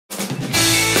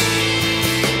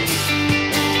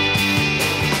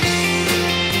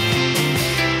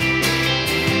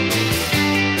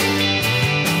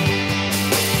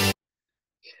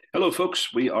Hello,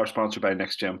 folks. We are sponsored by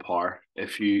NextGen Power.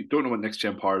 If you don't know what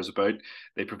NextGen Power is about,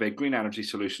 they provide green energy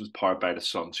solutions powered by the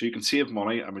sun. So you can save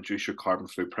money and reduce your carbon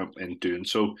footprint in doing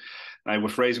so. Now,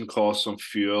 with rising costs on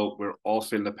fuel, we're all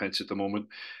feeling the pinch at the moment.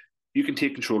 You can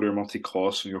take control of your monthly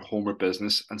costs on your home or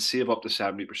business and save up to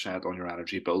 70% on your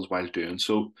energy bills while doing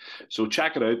so. So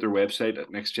check it out, their website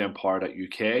at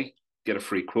nextgenpower.uk, get a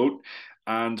free quote,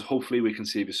 and hopefully we can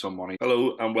save you some money.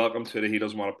 Hello and welcome to the He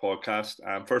Doesn't Want a podcast.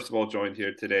 I'm first of all joined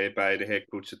here today by the head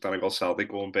coach at Donegal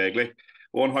Celtic, Owen Baggley.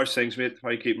 Owen, how's things, mate? How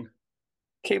are you keeping?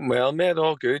 Keeping well, mate.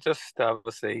 All good. Just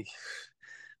obviously,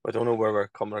 I don't know where we're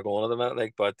coming or going at the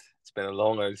minute, but it's been a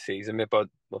long old season, mate. But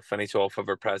we'll finish off with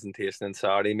our presentation on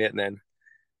Saturday, mate, and then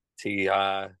see, get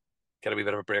a wee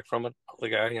bit of a break from it. The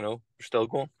guy, we're still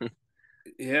going.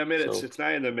 Yeah, mate, it's So, it's now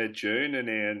in the mid June, and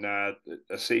then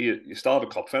I see you still have a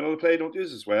cup final to play, don't you,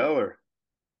 as well? Or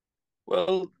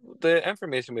well, the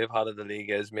information we've had of the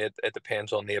league is, mate, it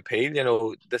depends on the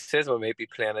appeal. This says we might be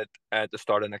playing it at the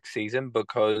start of next season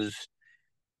because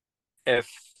if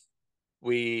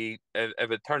if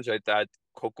it turns out that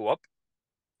Coke go up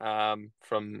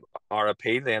from our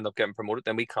appeal, they end up getting promoted,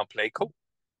 then we can't play Coke.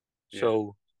 yeah,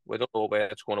 So we don't know where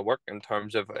it's going to work in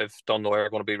terms of if Dunnoy are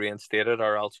going to be reinstated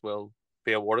or else we'll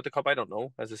be awarded the cup. I don't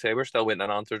know. As I say, we're still waiting on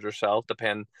answers ourselves,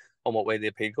 depending on what way the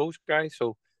appeal goes, guys.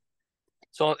 So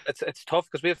it's tough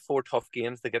because we have four tough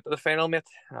games to get to the final, mate.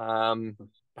 I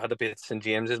had to beat St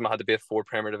James's, I had to beat four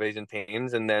Premier Division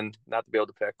teams, and then not to be able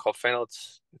to play a cup final.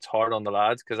 It's hard on the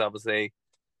lads because obviously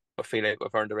I feel like we've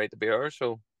earned the right to be ours.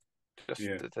 So just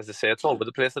yeah. as I say, it's all over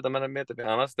the place at the minute, mate. To be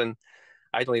honest, and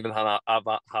I don't even have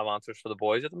answers for the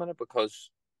boys at the minute because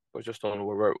we just don't know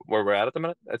where we're at the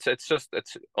minute.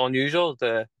 It's unusual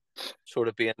to sort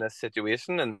of be in this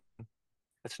situation, and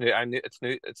it's new.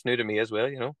 It's new to me as well.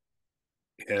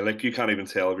 Yeah, like you can't even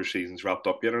tell if your season's wrapped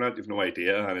up yet or not. You've no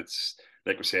idea, and it's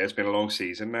like we say, it's been a long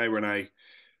season now. We're now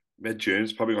mid June.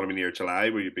 It's probably going to be near July,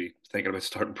 where you'd be thinking about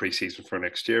starting pre-season for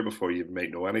next year before you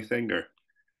might know anything. Or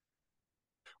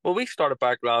Well, we started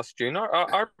back last June.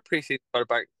 Our preseason started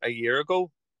back a year ago,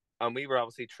 and we were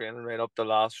obviously training right up to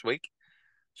last week.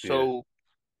 yeah, So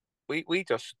we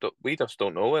just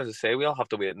don't know. As I say, we'll have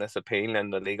to wait in this appeal,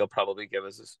 and the league will probably give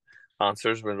us his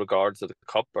answers with regards to the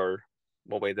cup or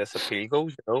what way this appeal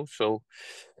goes. So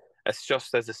it's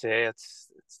just as I say, it's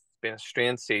been a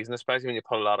strange season, especially when you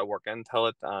put a lot of work into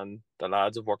it, and the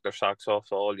lads have worked their socks off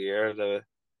all year to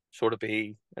sort of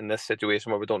be in this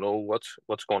situation where we don't know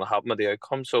what's going to happen with the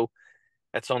outcome. So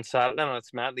it's unsettling and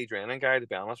it's madly draining, guy, to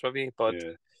be honest with you. But yeah.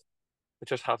 we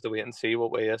just have to wait and see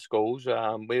what way this goes.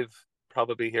 We've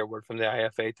probably hear word from the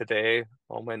IFA today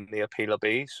on when the appeal will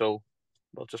be, so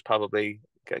we'll just probably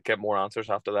get more answers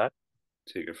after that.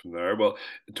 Take it from there. Well,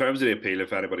 in terms of the appeal,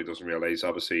 if anybody doesn't realise,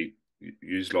 obviously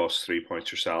you've lost 3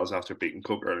 points yourselves after beating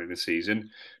Cook early in the season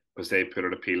because they put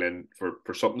an appeal in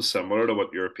for something similar to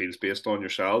what your appeal's based on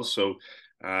yourselves. So,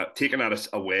 taking that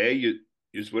away, you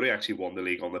would have actually won the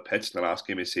league on the pitch in the last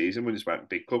game of the season when you went and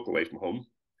beat Cook away from home.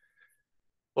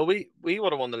 Well, we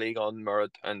would have won the league on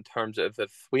merit in terms of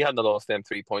if we hadn't lost them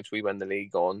 3 points, we win the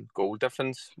league on goal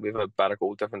difference. We have a better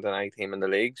goal difference than any team in the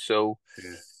league, so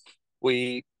Yeah,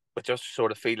 we would just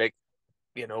sort of feel like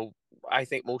you know I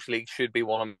think most leagues should be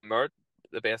won on merit.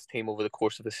 The best team over the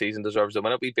course of the season deserves to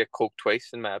win it. We beat Coke twice,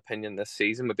 in my opinion, this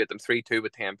season. We beat them 3-2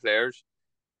 with 10 players.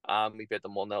 We beat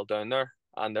them 1-0 down there,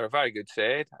 and they're a very good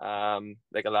side.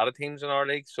 Like a lot of teams in our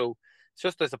league, so it's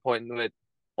just disappointing with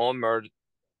on merit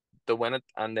to win it,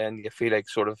 and then you feel like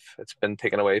sort of it's been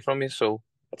taken away from you. So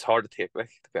it's hard to take, like,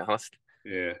 to be honest.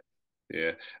 yeah,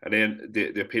 yeah. And then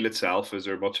the appeal itself, is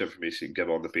there much information you can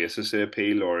give on the basis of the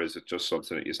appeal, or is it just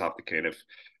something that you just have to kind of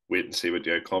wait and see what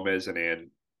the outcome is and then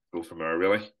go from there,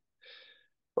 really?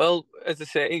 Well, as I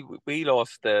say, we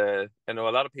lost. A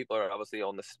lot of people are obviously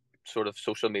on this sort of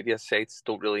social media sites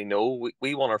don't really know.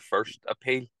 We won our first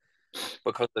appeal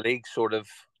because the league sort of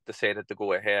decided to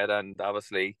go ahead and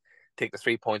obviously take the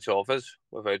 3 points off us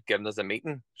without giving us a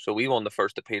meeting. So we won the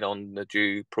first appeal on the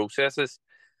due processes,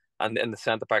 and then they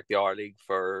sent it back to our league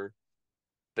for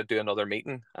to do another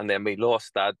meeting, and then we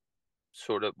lost that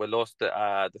we lost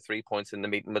the 3 points in the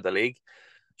meeting with the league.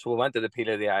 So we went to the appeal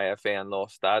of the IFA and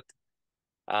lost that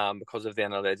because of the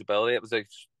ineligibility. It was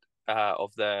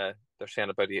of they're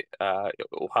saying about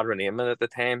had her name in it at the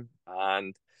time,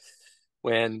 and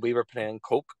when we were playing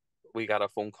Coke, we got a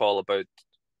phone call about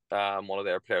one of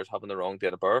their players having the wrong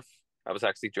date of birth. That was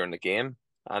actually during the game,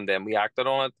 and then we acted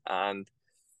on it, and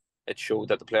it showed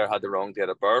that the player had the wrong date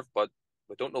of birth, but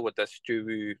we don't know what this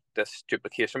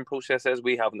duplication process is.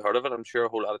 We haven't heard of it. I'm sure a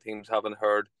whole lot of teams haven't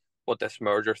heard what this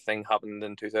merger thing happened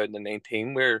in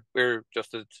 2019. We're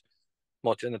just as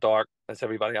much in the dark as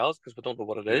everybody else because we don't know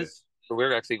what it Yeah. is. So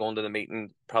we're actually going to the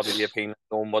meeting, probably the opinion,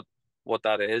 knowing what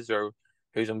that is or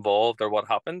who's involved or what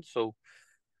happened. So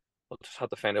we'll just have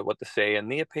to find out what to say in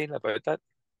the appeal about that.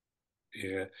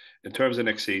 Yeah. In terms of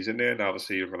next season, then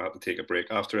obviously you're going to have to take a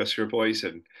break after this, your boys,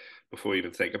 and before you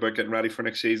even think about getting ready for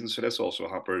next season. So this also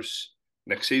hampers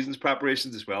next season's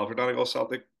preparations as well for Donegal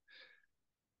Celtic.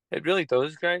 It really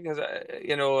does, Greg. Because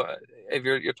if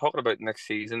you're talking about next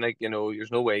season, like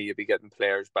there's no way you'd be getting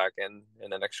players back in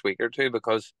the next week or two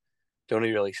because they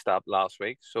only really stopped last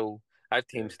week. So I have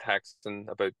Yeah. teams texting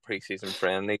about preseason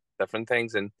friendly different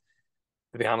things, and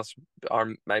to be honest,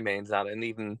 my mind's not in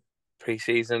even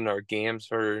preseason or games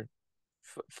for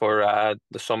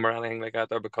the summer or anything like that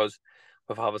there because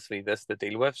we've obviously this to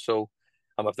deal with. So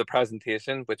with the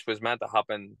presentation, which was meant to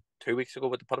happen 2 weeks ago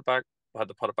with the put it back, we had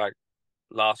to put it back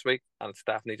last week, and it's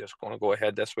definitely just going to go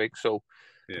ahead this week. So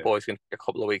the Yeah. boys can take a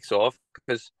couple of weeks off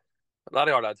because a lot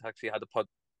of our lads actually had to put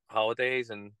holidays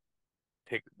and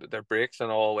take their breaks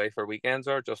and all away for weekends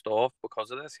or just off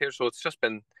because of this here. So it's just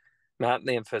been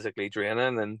mentally and physically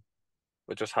draining, and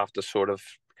we just have to sort of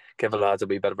give the lads a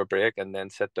wee bit of a break and then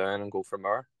sit down and go from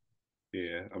there.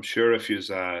 Yeah. I'm sure if you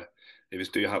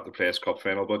do have to play a cup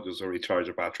final, but you'll recharge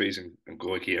your batteries and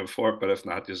go again for it. But if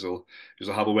not, you'll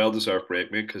have a well deserved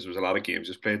break, mate, because there was a lot of games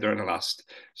just played there in the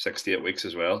last 6 to 8 weeks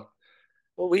as well.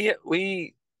 Well,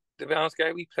 we to be honest,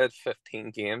 guy, we played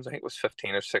 15 games. I think it was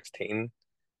 15 or 16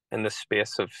 in the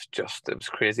space of just it was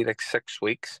crazy, like 6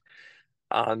 weeks,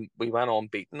 and we went on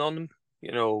beating on them.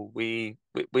 We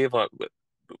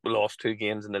lost 2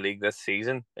 games in the league this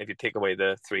season. If you take away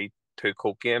the 3-2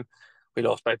 Coke game, we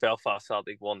lost by Belfast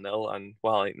Celtic 1-0 and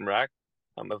Wellington Rack,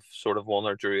 and we've sort of won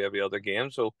or drew every other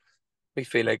game. So we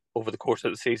feel like over the course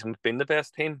of the season we've been the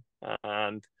best team,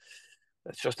 and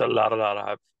it's just a lot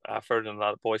of effort, and a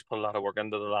lot of boys put a lot of work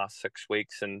into the last 6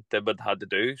 weeks and did what they had to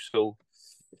do. So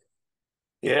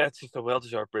yeah, it's just a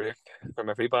well-deserved break from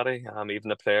everybody, even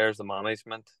the players, the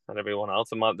management, and everyone else.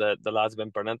 The lads have been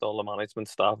brilliant, all the management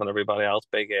staff and everybody else,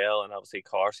 Big L, and obviously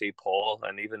Carsey, Paul,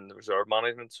 and even the reserve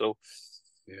management. So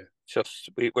Yeah.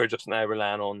 we're just now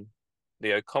relying on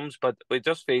the outcomes, but we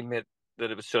just feel, mate, that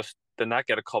it was just to not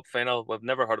get a cup final. We've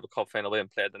never heard of a cup final being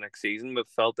played the next season. We've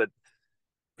felt that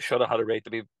we should have had a right to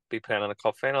be playing in a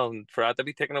cup final, and for that to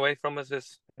be taken away from us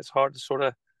is it's hard to sort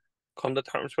of come to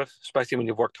terms with, especially when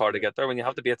you've worked hard to Yeah. get there. When you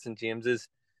have to be at St James's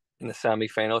in the semi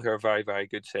final, who are a very, very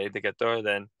good side to get there,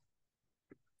 then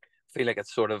I feel like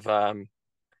it's sort of a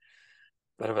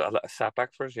bit of a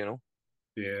setback for us. Yeah,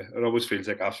 it almost feels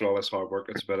like after all this hard work,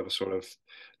 it's a bit of a sort of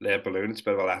lead balloon. It's a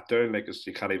bit of a letdown. Like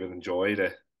you can't even enjoy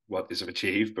what is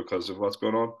achieved because of what's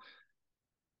going on.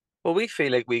 Well, we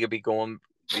feel like we could be going.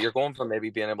 You're going from maybe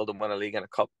being able to win a league and a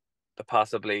cup to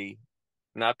possibly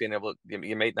not being able.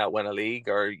 You might not win a league,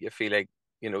 or you feel like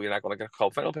you're not going to get a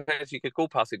cup final place. You could go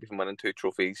possibly from winning 2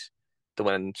 trophies to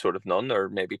winning sort of none, or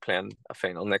maybe playing a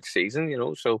final next season.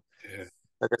 So Yeah,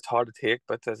 like it's hard to take,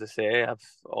 but as I say, I've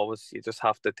always you just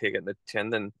have to take it in the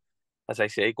chin, and as I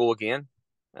say, go again.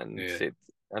 And yeah. see,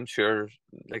 I'm sure,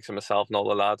 like so myself and all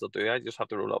the lads will do. I just have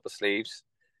to roll up the sleeves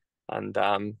and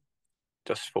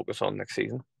just focus on next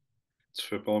season. It's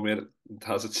football, mate. It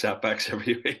has its setbacks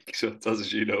every week, so it does,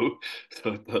 as you know.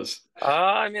 So it does.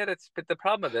 I mean, but the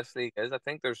problem with this league is I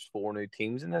think there's 4 new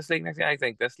teams in this league next year. I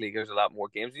think this league there's a lot more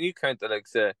games. And you count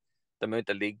the amount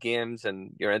of league games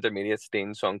and your intermediate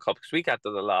Steam Sun Cup because we got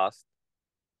to the last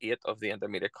 8 of the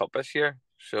intermediate cup this year.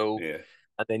 So Yeah,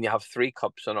 and then you have 3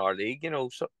 cups in our league.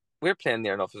 So we're playing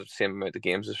near enough the same amount of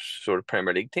games as sort of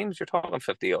Premier League teams. You're talking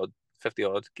 50 odd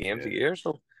games a yeah, year.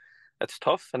 So it's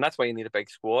tough, and that's why you need a big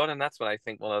squad. And that's what I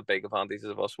think one of the big advantages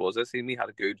of us was this. We had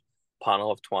a good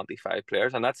panel of 25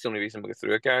 players, and that's the only reason we got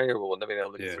through it, Gary, or we wouldn't have been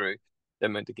able to get yeah. through the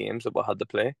amount of games that we had to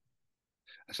play.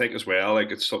 I think as well,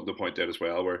 like it's something to point out as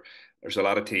well, where there's a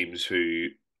lot of teams who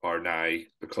are now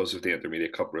because of the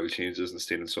Intermediate Cup rule changes and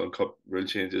Steel and Sun Cup rule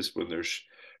changes, when there's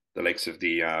the likes of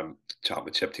the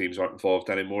championship teams aren't involved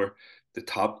anymore. The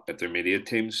top intermediate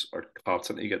teams are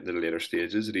constantly getting to the later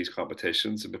stages of these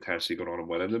competitions and potentially going on and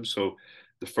winning them. So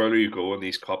the further you go in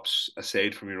these cups,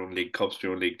 aside from your own league cups,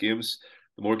 your own league games,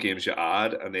 the more games you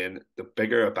add, and then the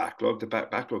bigger a backlog. The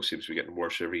backlog seems to be getting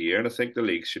worse every year, and I think the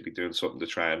league should be doing something to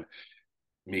try and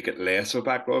make it less of a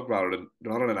backlog rather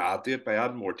than add to it by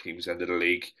adding more teams into the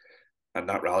league and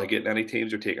not relegating any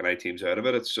teams or taking any teams out of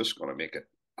it. It's just going to make it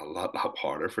a lot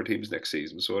harder for teams next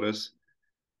season. So it is.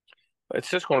 It's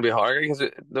just going to be hard because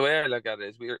the way I look at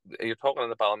it is you're talking in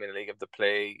the Ballymena League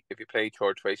if you play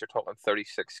short twice, you're talking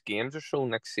 36 games or so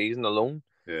next season alone.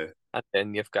 Yeah. And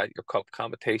then you've got your cup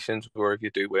competitions where if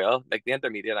you do well, like the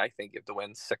intermediate, I think you have to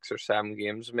win 6 or 7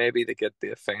 games maybe to get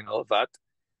the final of that.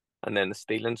 And then the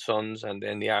Steel and Sons, and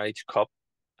then the RH Cup,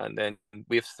 and then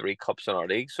we have 3 cups in our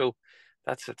league. So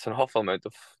it's an awful amount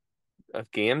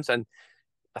of games. And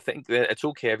I think that it's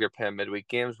okay if you're playing midweek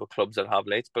games with clubs that have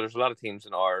lates, but there's a lot of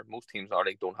most teams in our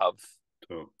league don't have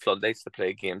floodlights to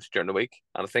play games during the week.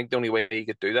 And I think the only way you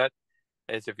could do that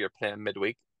is if you're playing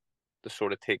midweek to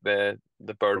sort of take the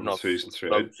From burden the off season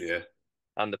throughout, clubs yeah.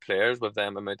 and the players with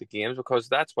them amount of games, because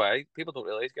that's why people don't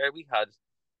realize, Gary, we had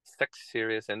 6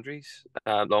 serious injuries,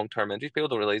 long-term injuries. People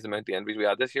don't realize the amount of injuries we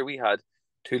had this year. We had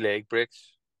 2 leg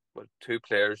breaks, with 2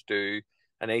 players do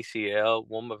an ACL,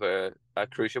 one with a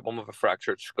cruciate, one with a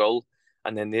fractured skull,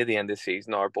 and then near the end of the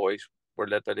season, our boys were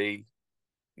literally,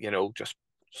 just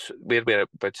we had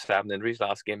about 7 injuries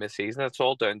last game of the season. It's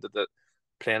all down to the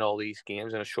playing all these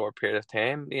games in a short period of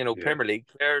time. Yeah. Premier League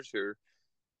players who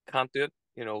can't do it.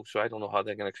 So I don't know how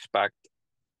they can expect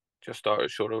just our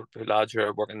sort of lads who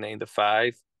are working 9 to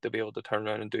 5 to be able to turn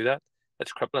around and do that.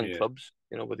 It's crippling clubs.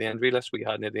 With the injury list we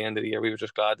had near the end of the year, we were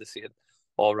just glad to see it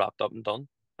all wrapped up and done.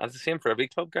 And it's the same for every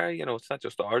club, Gary. It's not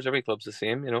just ours. Every club's the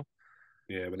same.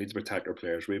 Yeah, we need to protect our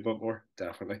players a wee bit more,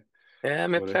 definitely. Yeah, I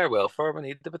mean, player welfare, we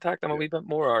need to protect them a wee bit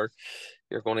more, or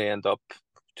you're going to end up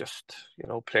just,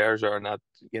 players are not,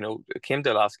 it came to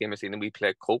the last game of the season, we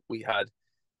played Cope. We had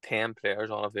 10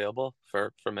 players unavailable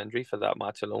from injury for that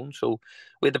match alone. So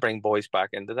we had to bring boys back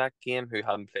into that game who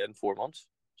hadn't played in 4 months.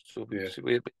 So we had to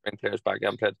bring players back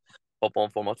and played up on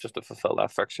 4 months just to fulfill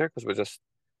that fixture, because we're just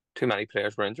too many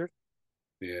players were injured.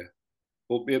 Yeah.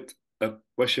 Well, mate, I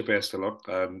wish you best of luck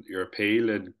on your appeal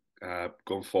and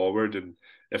going forward. And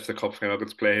if the cup final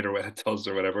gets played or when it does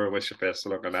or whatever, I wish you best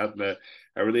of luck on that. And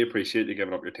I really appreciate you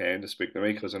giving up your time to speak to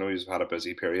me, because I know you've had a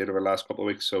busy period over the last couple of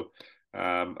weeks. So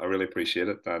I really appreciate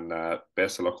it, and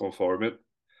best of luck going forward, mate.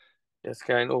 Yes,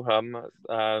 Gary, no problem.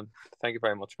 Thank you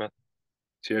very much, mate.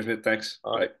 Cheers, mate. Thanks.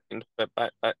 All Bye.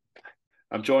 right. Bye.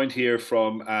 I'm joined here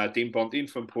from Dean Bunting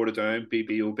from Portadown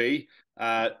BBOB.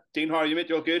 Dean, how are you, mate?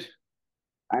 You all good?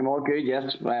 I'm all good,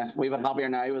 yes. We've been happier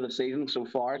now with the season so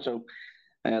far, so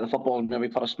the football maybe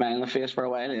put a smile on the face for a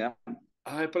while, yeah.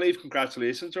 I believe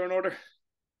congratulations are in order.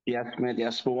 Yes, mate,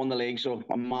 yes. We won the league, so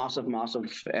a massive, massive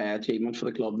achievement for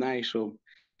the club now. So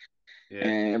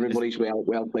everybody's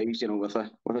well pleased, with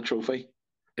a trophy.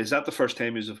 Is that the first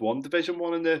time you've won Division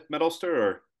 1 in the Mid-Ulster,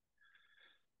 or?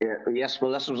 Yeah, yes,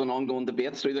 well, this was an ongoing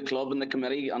debate through the club and the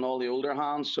committee and all the older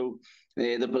hands. So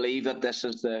they believe that this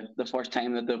is the first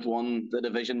time that they've won the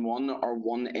Division 1 or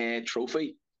won a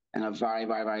trophy in a very,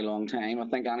 very, very long time. I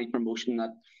think any promotion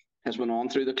that has went on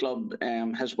through the club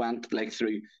has went like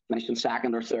through finishing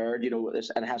second or third.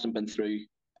 It hasn't been through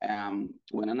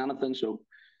winning anything. So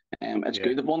it's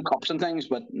good. They've won cups and things,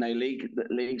 but now the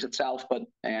leagues itself. But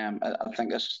I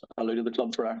think it's eluded the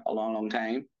club for a long, long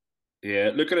time.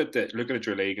 Yeah, looking at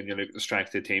your league and you look at the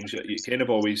strength of the teams, you kind of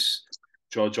always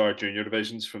judge our junior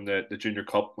divisions from the Junior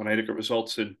Cup. When I look at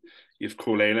results, and you've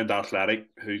Coal Island Athletic,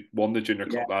 who won the Junior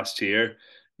Cup last year.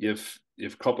 You've a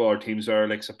couple of our teams there,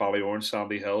 like Ballyoran,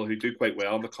 Sandy Hill, who do quite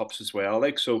well in the cups as well.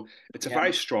 So it's a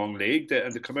very strong league,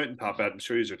 and to come out and top that, I'm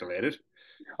sure you're delighted.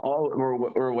 Oh,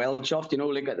 we're well chuffed.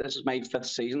 This is my 5th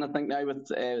season, I think, now with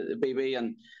BB,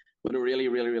 and with a really,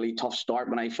 really, really tough start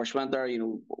when I first went there.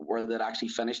 Where they'd actually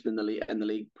finished in the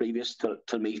league previous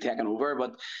to me taking over.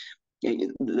 But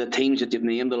the teams that you've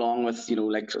named, along with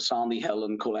like Sandy Hill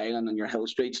and Coal Island and your Hill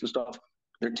Streets and stuff,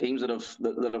 they're teams that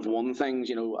have won things.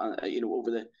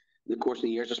 Over the course of the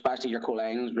years, especially your Coal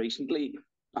Islands recently,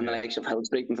 and the likes of Hill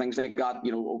Street and things like that.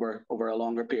 Over a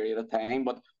longer period of time,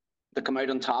 but to come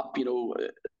out on top,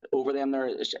 over them there,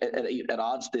 it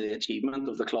adds to the achievement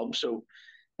of the club. So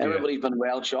everybody's been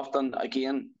well chuffed, and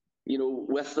again,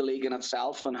 with the league in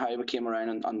itself and how we came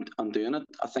around and doing it,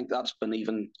 I think that's been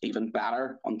even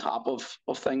better on top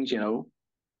of things.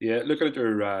 Yeah, looking at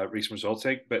your recent results,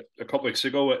 but a couple of weeks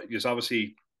ago, you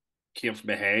obviously came from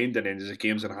behind, and then there's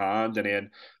games in hand, and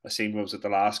then I seen was it the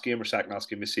last game or second last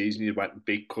game of the season, you went and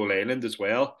beat Coal Island as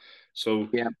well. So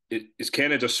it's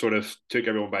kind of just sort of took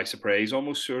everyone by surprise,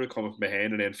 almost sort of coming from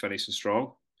behind and then finishing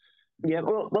strong. Yeah,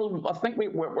 well, I think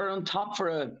we're on top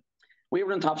for we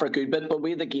were on top for a good bit, but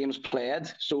we had the games played.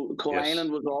 So Coal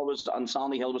Island was always, and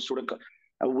Sandy Hill was sort of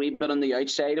a wee bit on the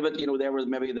outside of it. They were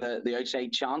maybe the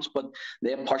outside chance, but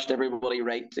they pushed everybody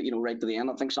right to the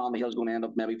end. I think Sandy Hill's going to end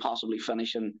up maybe possibly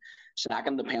finishing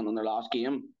second, depending on their last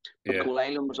game. But Coal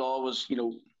Island was always,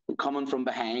 coming from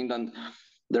behind, and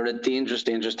they're a dangerous,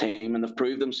 dangerous team, and they've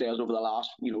proved themselves over the last,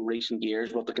 recent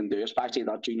years what they can do. Especially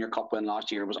that Junior Cup win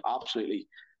last year was absolutely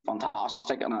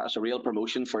fantastic, and it's a real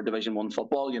promotion for Division 1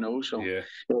 football, So Yeah.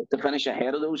 To finish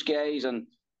ahead of those guys and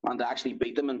to actually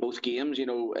beat them in both games,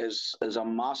 is a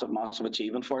massive, massive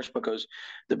achievement for us, because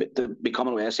to be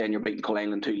coming away saying you're beating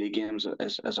Killough in 2 league games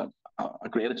is a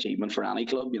great achievement for any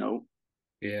club,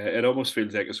 Yeah, it almost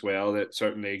feels like as well that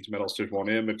certain leagues, Middlester's one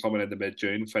of them, but coming into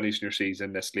mid-June, finishing your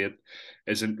season this late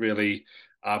isn't really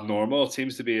abnormal. It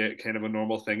seems to be a kind of a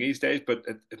normal thing these days, but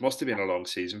it must have been a long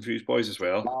season for you boys as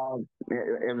well.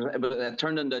 It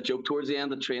turned into a joke towards the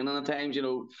end of training at times,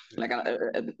 like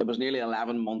it was nearly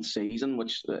 11-month season,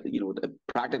 which,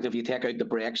 practically if you take out the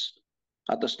breaks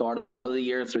at the start of the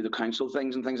year through the council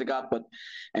things and things like that. But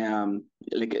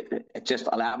like it just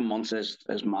 11 months is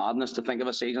madness to think of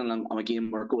a season. And again,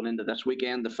 we're going into this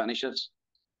weekend to finish it,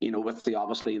 with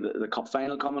obviously the cup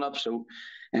final coming up. So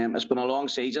it's been a long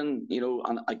season,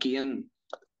 and again,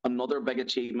 another big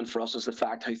achievement for us is the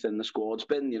fact how thin the squad's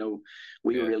been.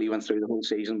 We really went through the whole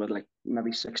season with like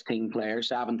maybe 16 players,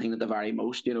 17 at the very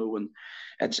most, and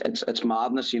it's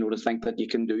madness, to think that you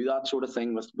can do that sort of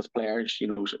thing with players,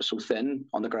 so thin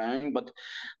on the ground. But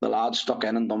the lads stuck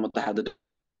in and done what they had to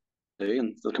do,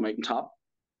 and they'll come out on top.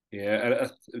 Yeah,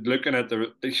 looking at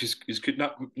you could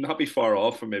not be far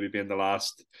off from maybe being the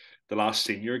last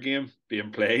senior game being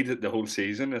played the whole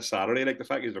season is Saturday. Like the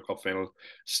fact is, the cup final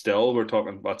still, we're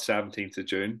talking about 17th of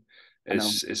June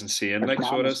is insane. Like,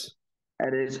 so it is.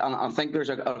 It is, and I think there's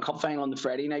a cup final on the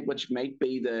Friday night, which might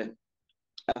be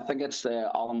I think it's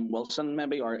the Alan Wilson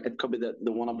maybe, or it could be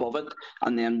the one above it,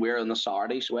 and then we're on the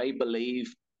Saturday. So I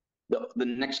believe the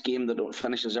next game that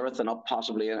finishes everything up,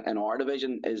 possibly in our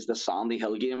division, is the Sandy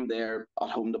Hill game. They're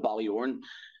at home to Ballyorn,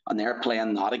 and they're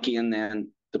playing that again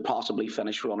then to possibly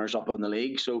finish runners up in the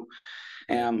league. So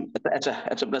it's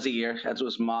a busy year. It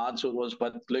was mad, so it was.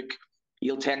 But look,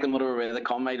 you'll take them whatever way they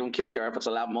come. I don't care if it's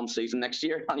 11-month season next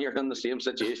year and you're in the same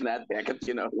situation. I'd take it,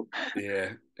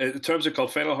 Yeah. In terms of cup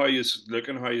final, how are you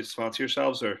looking? How you fancy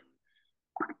yourselves? Or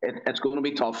it's going to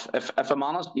be tough. If I'm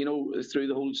honest, through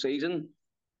the whole season,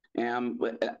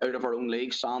 out of our own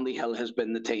league, Sandy Hill has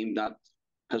been the team that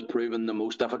has proven the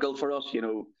most difficult for us.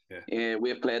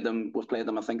 We've played them.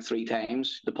 I think 3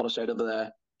 times to put us out of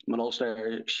the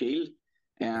Ulster Shield.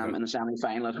 In the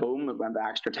semi-final at home, it went to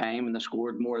extra time and they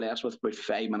scored more or less with about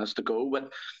 5 minutes to go.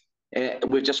 But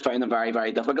we've just found them very,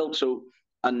 very difficult. So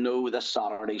I know this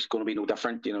Saturday is going to be no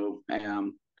different.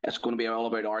 It's going to be all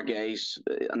about our guys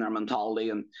and their mentality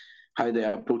and how they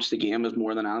approach the game is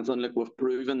more than anything. Look, we've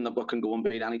proven that we can go and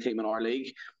beat any team in our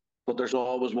league, but there's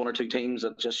always 1 or 2 teams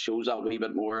that just shows that a wee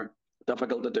bit more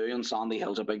difficult to do, and Sandy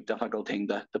Hill's a big difficult team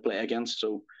to play against.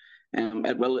 So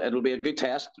it'll be a good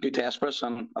test for us,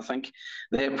 and I think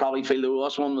they probably feel they owe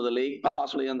us one with the league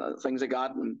possibly and things like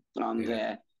that,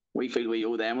 and we feel we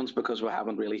owe them ones because we're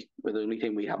the only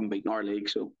team we haven't beaten our league.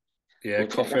 So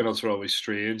cup finals are always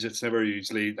strange. It's never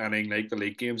usually anything like the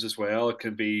league games as well. It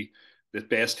can be the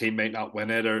best team might not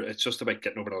win it, or it's just about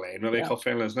getting over the line really. Cup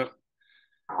final, isn't it?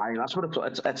 Aye, that's what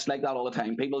it's like that all the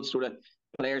time.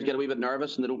 Players get a wee bit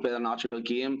nervous and they don't play their natural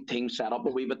game. Teams set up a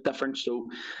wee bit different, so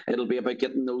it'll be about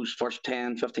getting those first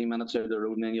 10-15 minutes out of the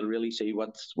road, and then you'll really see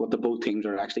what the both teams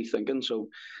are actually thinking. So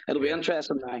it'll be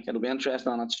interesting. It'll be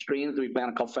interesting, and it's strange to be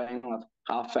playing a cup final at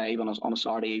 5:30 on a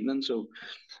Saturday evening. So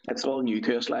it's all new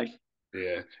to us, like.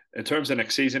 Yeah. In terms of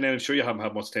next season, I'm sure you haven't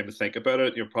had much time to think about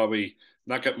it. You're probably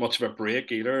not getting much of a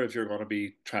break either if you're going to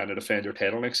be trying to defend your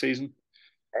title next season.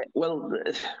 Well,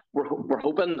 we're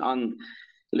hoping, and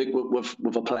look,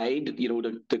 we've applied,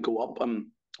 to go up.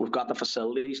 We've got the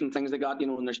facilities and things like that,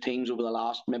 and there's teams over the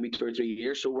last maybe 2 or 3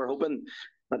 years. So we're hoping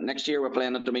that next year we're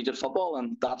playing intermediate football,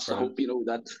 and that's the hope,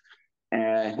 that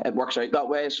it works out that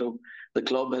way. So the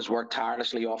club has worked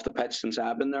tirelessly off the pitch since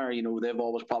I've been there. They've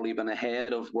always probably been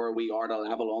ahead of where we are to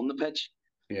level on the pitch.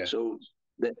 Yeah. So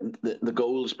the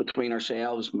goals between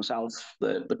ourselves, myself,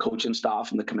 the coaching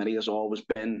staff and the committee has always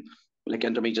been like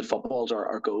intermediate football's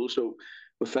our goal. So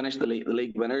we've finished the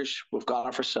league winners. We've got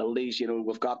our facilities,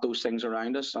 we've got those things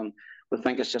around us, and we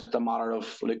think it's just a matter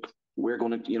of, look, we're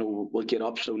going to, we'll get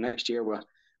up. So next year we're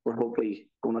hopefully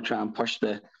going to try and push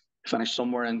the finish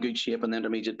somewhere in good shape in the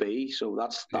intermediate B. So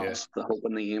that's the hope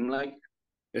and the aim, like.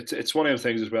 It's one of the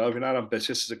things as well. If you're not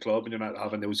ambitious as a club and you're not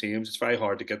having those aims, it's very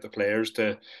hard to get the players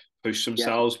to push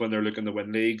themselves when they're looking to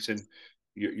win leagues. And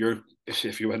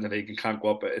if you win the league and can't go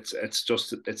up, it's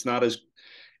not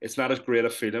as great a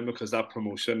feeling, because that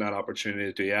promotion, that opportunity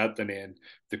to do that, and then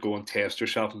to go and test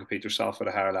yourself and compete yourself at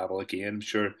a higher level again, I'm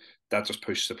sure that just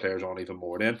pushes the players on even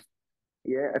more then.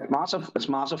 Yeah, it's massive. It's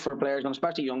massive for players, and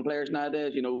especially young players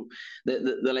nowadays.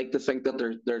 They like to think that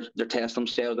they're testing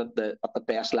themselves at the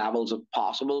best levels of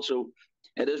possible. So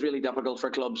it is really difficult for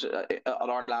clubs at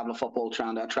our level of football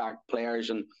trying to attract players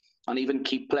and even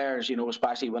keep players, you know,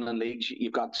 especially winning leagues.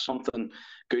 You've got something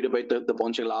good about the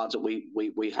bunch of lads that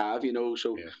we have, you know.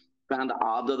 So trying to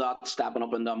add to that, stepping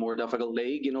up into a more difficult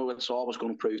league, you know, it's always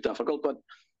going to prove difficult. But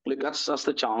look, that's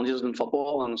the challenges in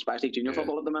football, and especially junior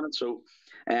football at the minute. So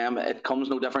it comes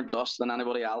no different to us than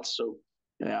anybody else. So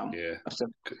you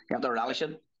have to relish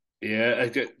it. Yeah,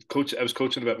 I was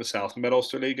coaching a bit myself in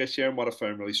Mid-Ulster League this year, and what I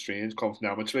found really strange coming from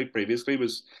the amateur league previously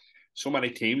was so many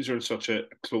teams are in such a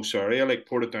close area, like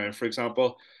Portadown, for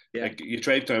example. Yeah. Like you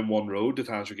drive down one road, the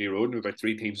Tandragee Road, and we've about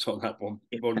 3 teams on that one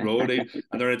road, and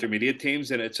they're intermediate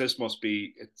teams, and it just must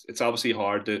be it's obviously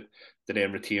hard to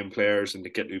then retain players and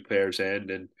to get new players in,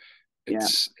 and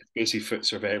it's basically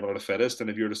survival of the fittest.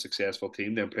 And if you're the successful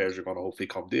team, then players are going to hopefully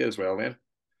come to you as well. Then.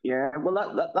 Yeah,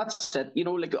 well, that's it. You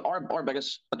know, like our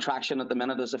biggest attraction at the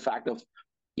minute is the fact of,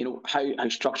 you know, how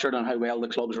structured and how well the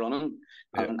club's running,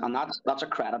 and that's a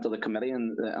credit to the committee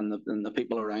and the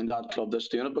people around that club that's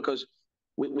doing it, because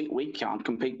we can't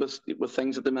compete with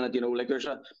things at the minute. You know, like there's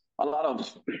a lot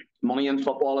of money in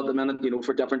football at the minute, you know,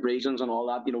 for different reasons and all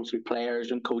that, you know, through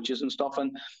players and coaches and stuff,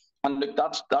 and look,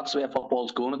 that's where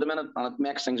football's going at the minute, and it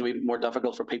makes things a bit more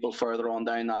difficult for people further on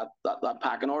down that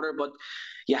pecking order. But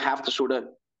you have to sort of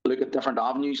look at different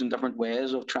avenues and different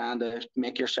ways of trying to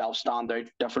make yourself stand out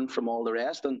different from all the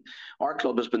rest. And our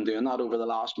club has been doing that over the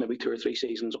last maybe 2 or 3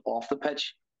 seasons off the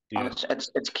pitch. Yeah. And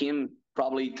it's came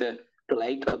probably to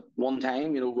light at one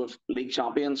time, you know, with league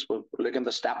champions. We're looking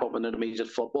to step up into intermediate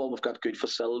football. We've got good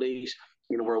facilities.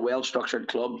 You know, we're a well-structured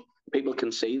club. People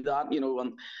can see that, you know,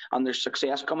 and there's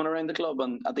success coming around the club.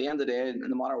 And at the end of the day,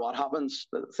 no matter what happens,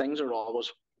 things are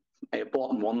always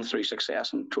bought and won through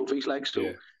success and trophies like so.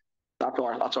 Yeah.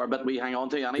 That's our bit we hang on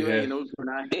to anyway, you know.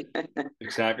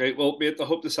 Exactly. Well, mate, I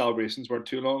hope the celebrations weren't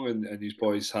too long and these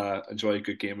boys enjoy a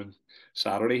good game on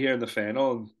Saturday here in the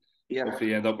final, and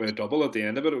hopefully end up with a double at the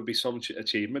end of it. It would be some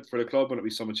achievement for the club, and it would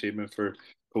be some achievement for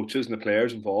coaches and the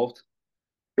players involved.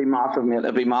 It'd be massive, mate.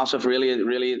 It'd be massive, really,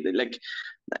 really. Like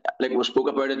we spoke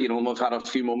about it, you know, we've had a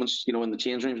few moments, you know, in the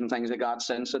change rooms and things like that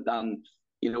since it, and,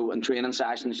 you know, in training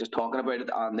sessions, just talking about it,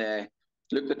 and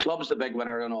look, the club's the big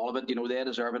winner in all of it. You know, they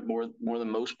deserve it more than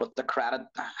most, but the credit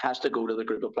has to go to the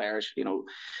group of players, you know,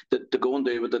 to go and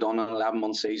do what they've done in an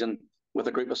 11-month season with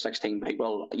a group of 16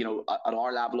 people, you know, at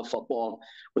our level of football,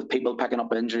 with people picking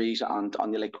up injuries and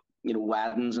like, you know,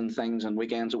 weddings and things and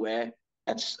weekends away.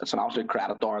 It's an absolute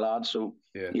credit to our lads. So,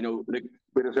 you know,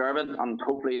 we deserve it, and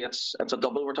hopefully it's a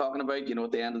double we're talking about, you know,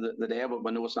 at the end of the day, but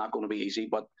we know it's not going to be easy,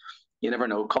 but you never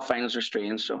know. Cup finals are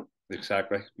strange, so.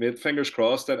 Exactly. Mate, fingers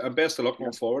crossed, and best of luck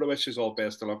going forward. I wish you all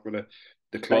best of luck with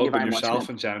the club and yourself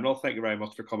in general. Thank you very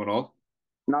much for coming on.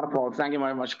 Not a problem. Thank you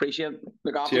very much. Appreciate it.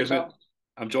 Look after yourself. Mate.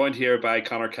 I'm joined here by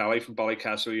Conor Kelly from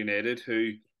Ballycastle United,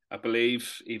 who I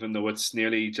believe, even though it's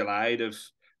nearly July, have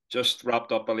just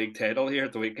wrapped up a league title here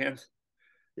at the weekend.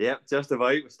 Yeah, just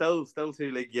about. Still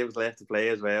 2 league games left to play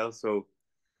as well. So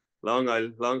long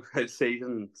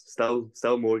season. Still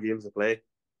more games to play.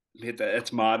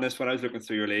 It's madness. When I was looking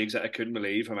through your leagues, I couldn't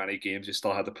believe how many games you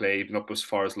still had to play, even up as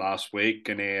far as last week.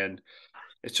 And then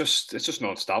it's just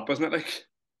non-stop, isn't it? Like,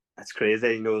 it's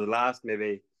crazy. You know, the last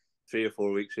maybe 3 or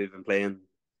 4 weeks we've been playing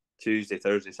Tuesday,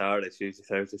 Thursday, Saturday.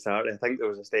 I think there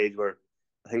was a stage where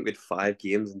I think we had 5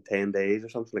 games in 10 days or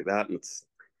something like that. And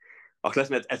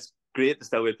it's great to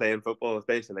still be playing football,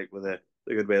 especially like with the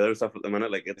good weather and stuff at the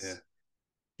minute. Like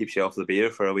keeps you off the beer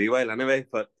for a wee while anyway.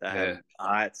 But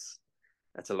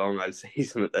it's a long old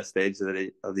season at this stage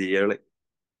of the year. Like,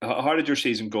 how did your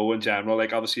season go in general?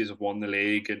 Like, obviously, you've won the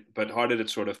league, but how did it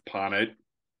sort of pan out?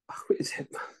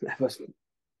 It was,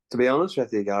 to be honest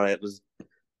with you, Gary, it was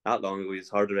that long ago. It's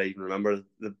hard to even remember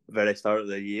the very start of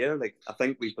the year. Like, I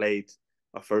think we played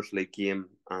our first league game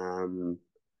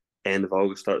end of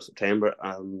August, start of September,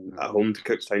 at home to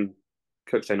Cookstown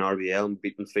RBL, and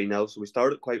beat them 3-0. So we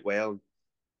started quite well,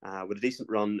 with a decent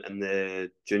run in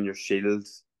the Junior Shield.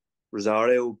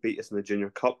 Rosario beat us in the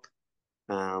Junior Cup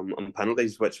on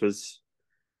penalties, which was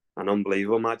an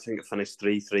unbelievable match. I think it finished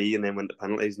 3-3 and then went to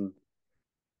penalties.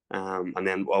 And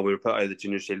then while we were put out of the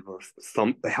Junior Shield, we were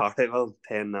thumped by our rival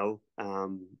 10-0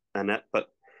 in it.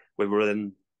 But we were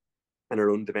in our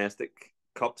own domestic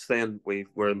cups then. We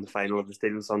were in the final of the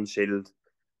Steel and Sun Shield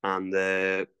and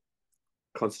the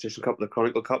Constitution Cup, the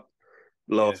Chronicle Cup.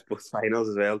 Lost both finals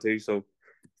as well too. So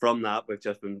from that, we've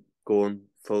just been going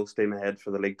full steam ahead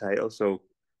for the league title. So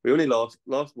we only lost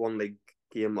 1 league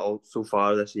game so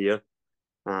far this year,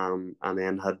 and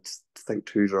then had, I think,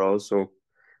 2 draws. So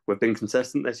we've been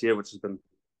consistent this year, which has been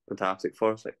fantastic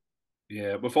for us.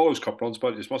 Yeah, with all those cup runs,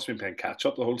 but you must have been playing catch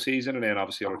up the whole season, and then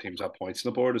obviously other teams have points on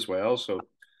the board as well. So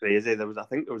Crazy. I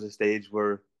think there was a stage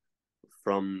where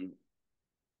from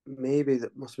maybe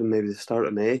that must have been maybe the start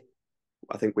of May.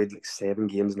 I think we had like 7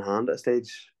 games in hand at a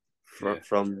stage from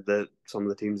some of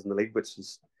the teams in the league, which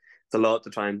is it's a lot to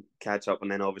try and catch up.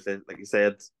 And then obviously, like you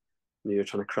said, you're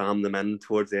trying to cram them in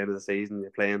towards the end of the season.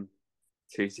 You're playing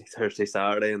Tuesday, Thursday,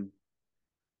 Saturday, and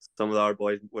some of our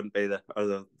boys wouldn't be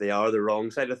they are the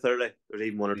wrong side of 30. There's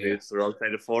even one or two it's the wrong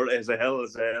side of 40 as well.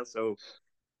 So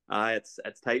it's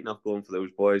tight enough going for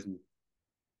those boys, and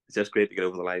it's just great to get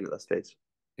over the line at this stage.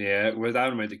 yeah, with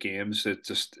that amount of games, do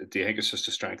you think it's just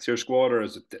a strength of your squad, or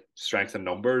is it strength in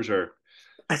numbers, or?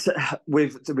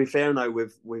 We've to be fair now,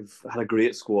 we've had a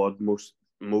great squad most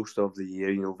of the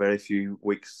year. Very few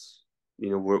weeks.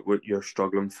 You're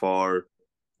struggling for,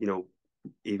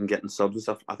 even getting subs and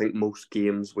stuff. I think most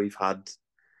games we've had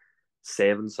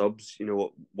 7 subs.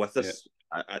 With us,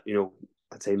 I'd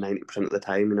say 90% of the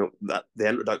time. That the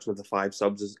introduction of the 5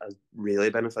 subs has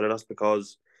really benefited us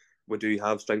because we do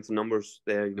have strength in numbers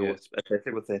there.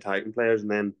 Especially with the attacking players,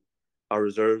 and then our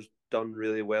reserves done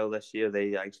really well this year.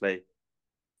 They're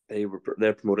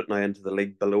promoted now into the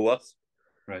league below us.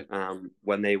 Right.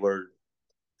 When they were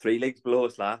 3 leagues below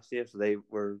us last year, so they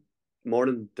were more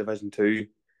in Division 2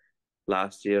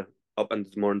 last year, up into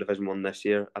the Morning Division 1 this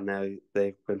year, and now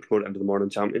they've been promoted into the Morning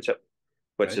Championship,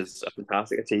 which is a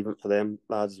fantastic achievement for them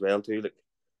lads as well too. Like,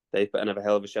 they put in a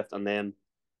hell of a shift, and then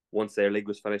once their league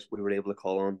was finished, we were able to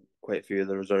call on quite a few of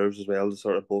the reserves as well to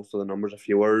sort of bolster the numbers. If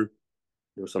you were,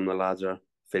 some of the lads are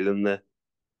feeling the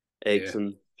aches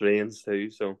and strains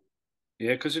too. So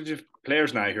yeah, because if you've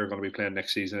players now who are going to be playing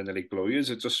next season in the league below you,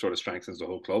 it just sort of strengthens the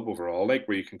whole club overall. Like,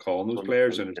 where you can call on those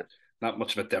players, and not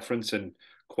much of a difference in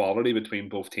quality between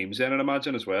both teams. Then, I'd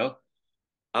imagine as well.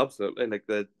 Absolutely, like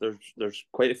there's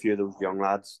quite a few of those young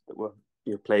lads that were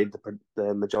played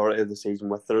the majority of the season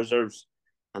with the reserves,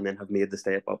 and then have made the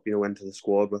step up, into the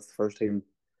squad with the first team.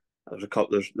 There's a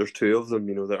couple. There's 2 of them,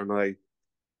 that are now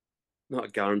not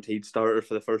a guaranteed starter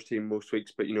for the first team most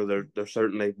weeks, but they're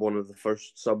certainly one of the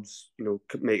first subs,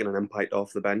 making an impact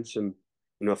off the bench, and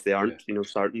if they aren't,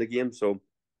 starting the game. So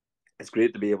it's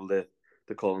great to be able to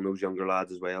call on those younger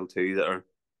lads as well too, that are,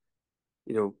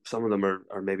 some of them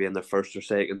are maybe in their first or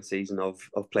second season of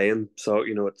playing. So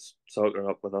it's soccer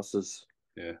up with us as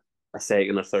a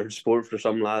second or third sport for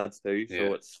some lads too.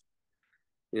 So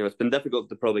it's been difficult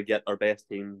to probably get our best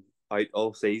team out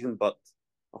all season, but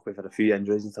we've had a few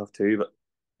injuries and stuff too. But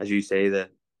as you say, the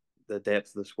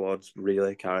depth of the squad's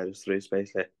really carried us through,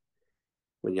 especially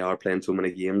when you are playing so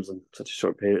many games in such a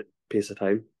short pace of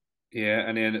time. Yeah,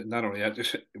 and then not only that,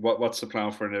 just what's the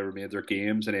plan for the remainder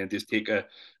games, and then just take a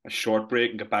short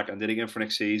break and get back into it again for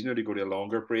next season, or do you go to a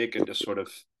longer break and just sort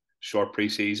of short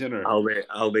pre-season? Or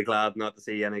I'll be glad not to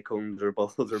see any cones or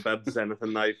balls or bibs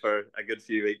anything now for a good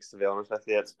few weeks. To be honest with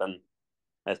you, it's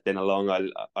been a long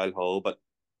I'll haul, but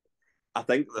I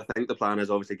think the plan is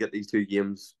obviously get these 2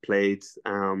 games played.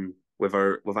 With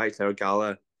actually our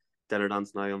gala dinner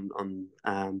dance now on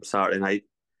Saturday night,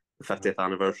 the 50th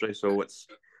anniversary. So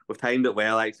we've timed it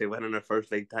well, actually winning our first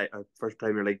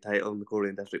Premier League title in the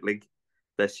Korean District League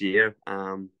this year.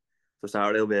 So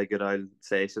Saturday will be a good old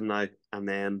session now, and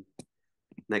then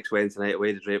next Wednesday night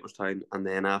away to Draperstown, and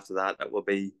then after that it will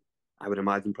be, I would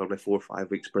imagine, probably 4 or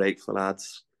 5 weeks break for the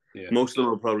lads. Yeah. Most of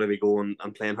them will probably be going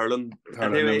and playing hurling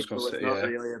anyway, so it's not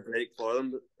really a break for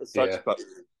them as such. But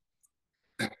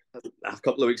a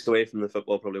couple of weeks away from the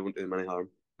football probably won't do them any harm.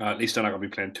 At least they're not going to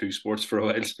be playing 2 sports for a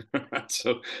while,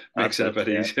 so makes it a bit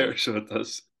easier. So it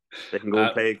does. They can go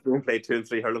and play 2 and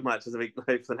 3 hurling matches a week now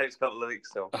for the next couple of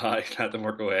weeks. So let them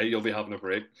work away. You'll be having a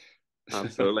break.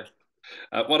 Absolutely.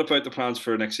 What about the plans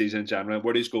for next season in general?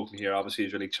 Where do you go from here? Obviously,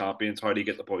 as your league champions, how do you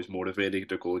get the boys motivated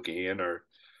to go again? Or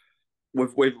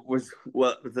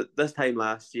this time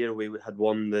last year we had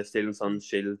won the Steel and Sun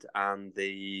Shield and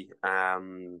the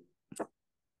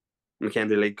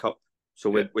McKendry League Cup. So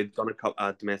we'd done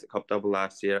a domestic cup double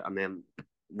last year, and then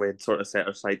we'd sort of set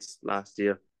our sights last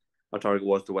year. Our target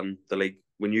was to win the league.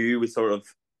 We knew we sort of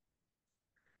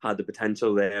had the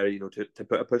potential there, to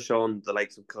put a push on the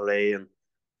likes of Killough and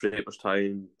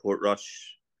Draperstown,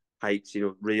 Portrush, Heights,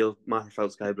 real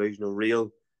Matterfeld Sky Blues,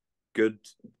 real good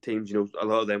teams. A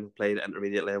lot of them have played at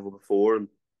intermediate level before, and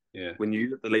we knew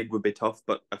that the league would be tough.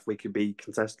 But if we could be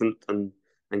consistent and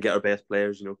get our best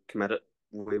players, committed,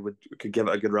 we could give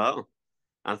it a good rattle.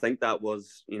 And I think that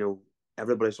was,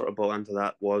 everybody sort of bought into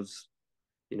that was,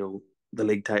 the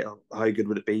league title. How good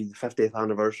would it be? The 50th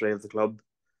anniversary of the club,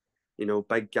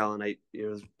 big gala night,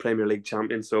 Premier League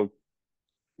champion. So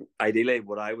ideally,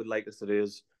 what I would like us to do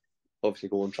is obviously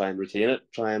go and try and retain it,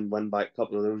 try and win back a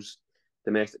couple of those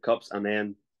domestic cups, and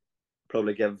then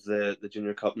probably give the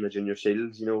Junior Cup and the Junior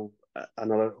Shield,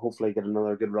 another, hopefully get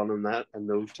another good run on that and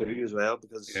those two as well,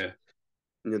 because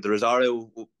the Rosario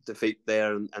defeat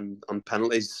there and on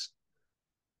penalties,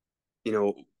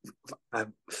 a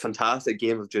fantastic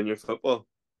game of junior football.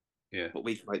 Yeah. But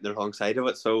we came out the wrong side of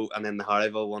it. So, and then the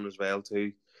Harryville one as well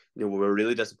too. We were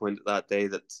really disappointed that day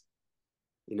that,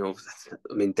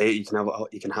 I mean, you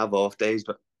can have off days,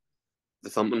 but the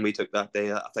thumping we took that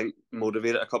day, I think,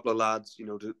 motivated a couple of lads,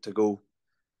 to go,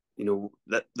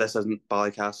 that this isn't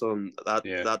Ballycastle, and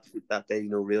that day,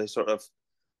 really sort of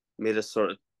made us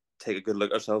sort of take a good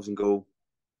look at ourselves and go,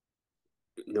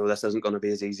 this isn't going to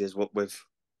be as easy as what we've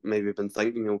maybe been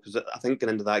thinking, because I think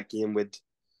getting into that game, we'd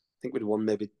won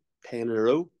maybe 10 in a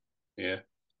row. Yeah.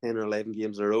 10 or 11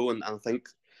 games in a row, and I think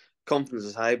confidence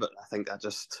is high, but I think that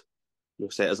just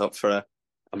set us up for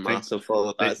a massive fall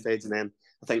at that stage. And then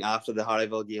I think after the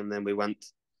Harryville game, then we won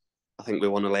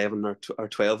 11 or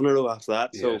 12 in a row after that.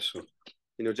 Yeah, so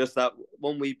just that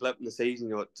one wee blip in the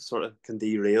season, it sort of can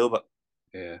derail, but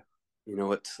yeah,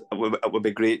 it would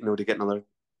be great, to get another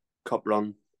cup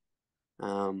run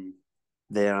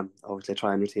there, and obviously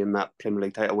try and retain that Premier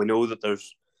League title. We know that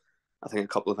there's, I think, a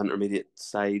couple of intermediate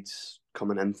sides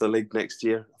coming into the league next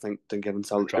year. I think Dungiven and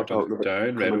Celtic are talking about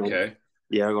down, right? Okay.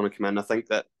 Yeah, are going to come in. I think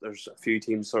that there's a few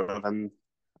teams sort of in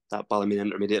that Ballymena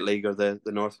Intermediate League or the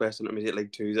Northwest Intermediate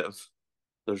League too that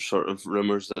there's sort of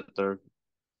rumours that they're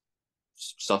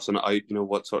sussing it out,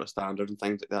 what sort of standard and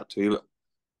things like that too. But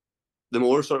the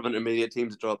more sort of intermediate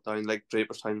teams that drop down, like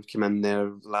Draperstown have come in there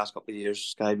the last couple of years,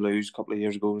 Sky Blues a couple of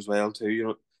years ago as well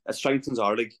too. It strengthens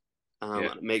our league, and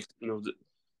it makes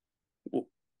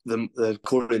the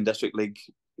Korean District League,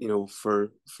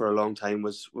 for a long time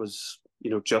was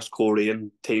just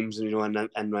Korean teams, and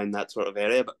around that sort of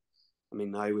area. But I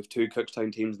mean, now we've two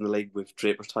Cookstown teams in the league, we've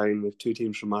Draperstown, we've two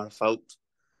teams from Marfelt.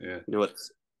 Yeah,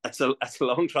 it's a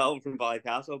long travel from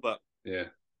Ballycastle, but yeah,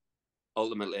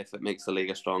 ultimately, if it makes the league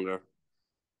a stronger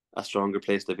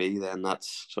place to be, then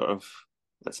that's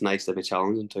nice to be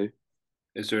challenging too.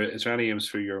 Is there any aims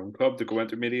for your own club to go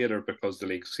intermediate, or because the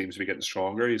league seems to be getting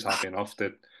stronger, he's happy enough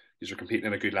that you're competing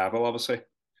at a good level, obviously?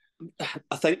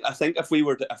 I think if we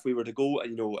were to go,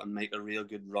 and make a real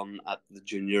good run at the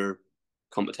junior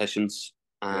competitions,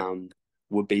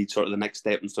 would be sort of the next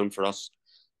stepping stone for us.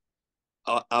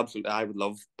 Absolutely, I would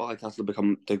love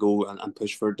Ballycastle to go and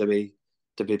push for to be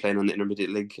playing in the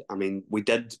intermediate league. I mean, we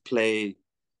did play.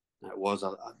 It was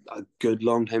a good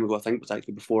long time ago. I think it was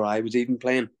actually before I was even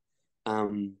playing.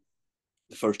 The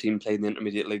first team played in the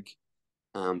intermediate league.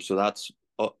 So that's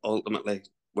ultimately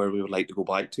where we would like to go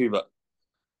back to, but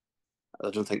I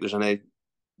don't think there's any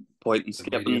point in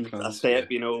skipping a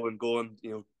step, and going,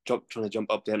 trying to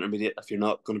jump up the intermediate if you're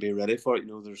not going to be ready for it.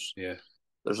 The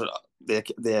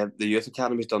youth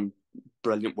academy's done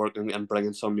brilliant work in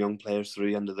bringing some young players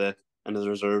through into the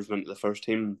reserves and into the first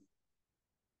team.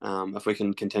 If we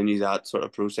can continue that sort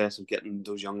of process of getting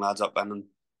those young lads up and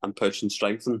push and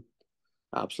strengthen,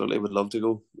 absolutely would love to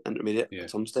go intermediate at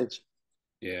some stage.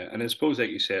 Yeah, and I suppose, like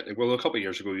you said, a couple of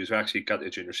years ago, you actually got the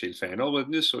Junior Shield final,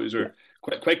 wasn't you? So you were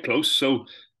quite close. So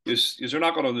you're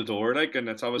knocking on the door, and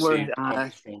it's obviously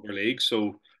a stronger league.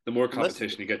 So the more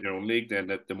competition you get in your own league,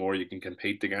 then the more you can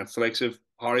compete against the likes of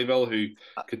Harryville, who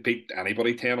could beat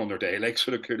anybody 10 on their day, so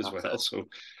they could as well. So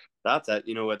that's it.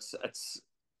 It's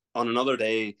on another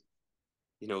day.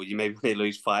 You maybe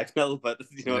lose 5-0, but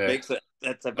it makes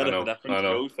it's a bit of a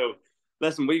difference. So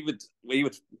listen, we would.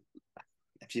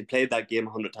 If you played that game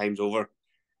 100 times over,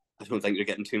 I don't think you're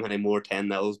getting too many more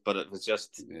 10-0s, but it was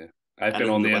just... Yeah. I've been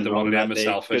on the end of one of them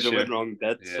myself this year. Could have went wrong,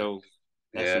 did. Yeah. So,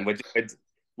 listen,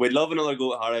 we'd love another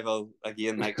go at Harryville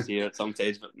again next year at some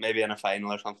stage, but maybe in a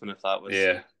final or something if that was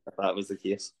the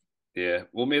case. Yeah.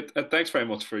 Well, mate, thanks very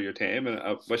much for your time, and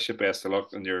I wish you best of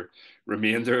luck in your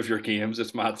remainder of your games.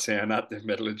 It's mad saying that in the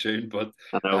middle of June, but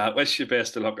I wish you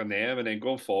best of luck on them, and then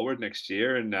going forward next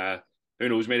year, and who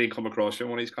knows, maybe come across you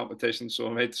in one of these competitions. So,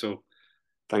 mate,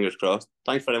 fingers crossed.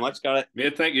 Thanks very much, Gary.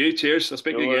 Mate, thank you. Cheers. I'll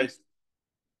speak to you again.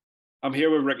 I'm here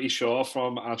with Ricky Shaw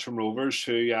from Antrim Rovers,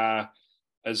 who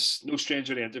is no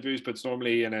stranger to interviews, but it's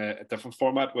normally in a different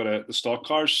format with the stock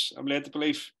cars, I'm led to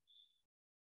believe.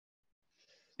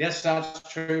 Yes, that's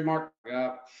true, Mark.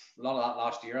 A lot of that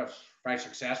last year. I was very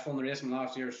successful in the racing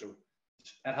last year, so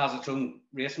it has its own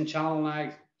racing channel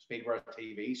now, Speedway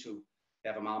TV, so they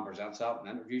have a man presents that and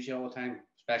interviews you all the time,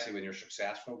 especially when you're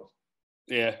successful. But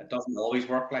it doesn't always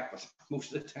work but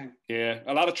most of the time. Yeah,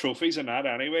 a lot of trophies in that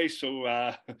anyway, so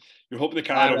you're hoping to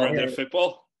carry it over into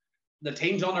football. The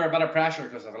team's under a bit of pressure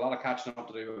because I have a lot of catching up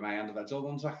to do with my individual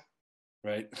ones.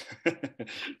 Right.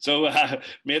 So,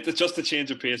 mate, it's just a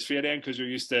change of pace for you then, because you're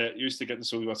used to getting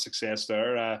so much success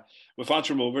there. With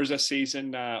Antrim Rovers this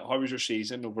season, how was your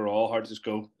season overall? How did it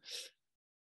go?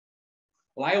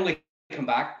 Well, I only come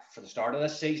back for the start of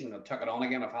this season. I took it on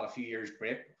again. I've had a few years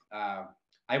break.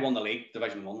 I won the league,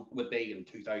 Division 1 would be, in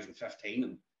 2015,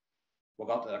 and we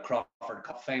got to the Crawford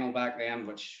Cup final back then,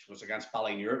 which was against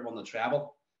Ballycastle, won the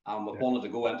treble. We wanted to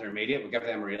go intermediate. We give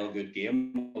them a real good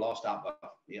game. We lost that about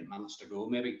 8 minutes to go,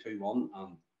 maybe 2-1.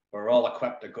 And we were all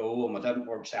equipped to go, and we didn't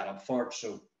work set up for it.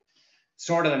 So,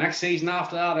 sort of the next season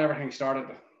after that, everything started.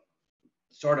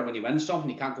 Sort of when you win something,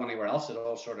 you can't go anywhere else. It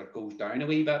all sort of goes down a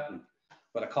wee bit. And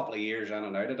with a couple of years in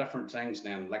and out of different things,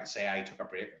 then, like I say, I took a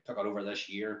break, took it over this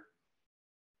year.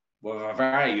 We have a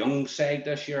very young side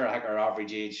this year. I think our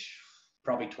average age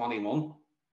probably 21.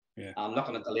 Yeah. And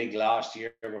looking at the league last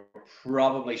year, we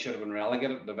probably should have been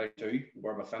relegated to Division 2,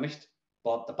 where we finished.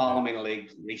 But the Ballymena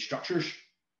League restructures.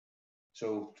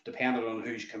 So, depending on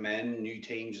who's come in, new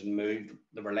teams and moved,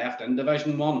 they were left in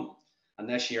Division 1. And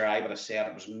this year, I would have said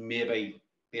it was maybe,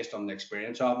 based on the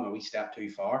experience of them, a wee step too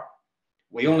far.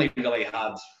 We only really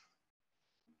had,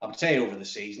 I would say, over the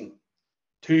season,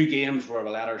 2 games where we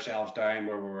let ourselves down,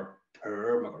 where we were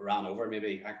poor, we ran over,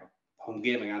 maybe like a home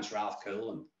game against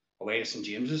Rathcoole and away to St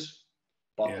James's.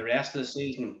 But the rest of the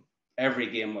season,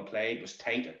 every game we played was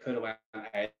tight. It could have went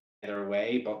either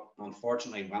way, but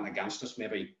unfortunately went against us,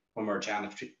 maybe when we were trying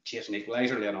to chase an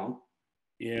equaliser later on.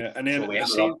 Yeah, and then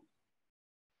so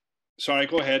sorry,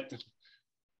 go ahead.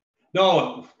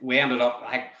 No, we ended up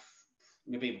like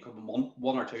maybe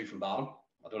one or 2 from bottom.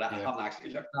 I haven't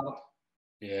actually looked at it.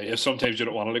 Yeah, sometimes you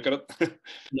don't want to look at it.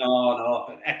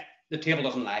 No, the table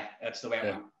doesn't lie. It's the way it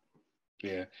went.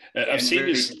 Yeah, I've seen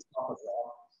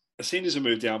you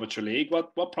move the amateur league.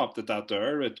 What prompted that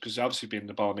there? Because obviously been in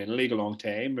the Ballymena League a long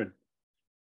time.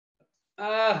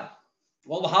 Well,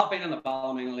 we have been in the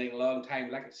Ballymena League a long time.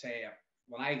 Like I say,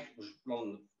 when I was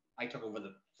running, I took over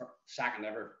the second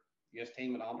ever youth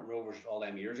team at Antrim Rovers all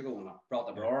them years ago, and I brought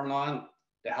the brother-in-law in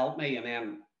to help me. And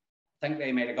then I think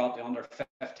they might have got the under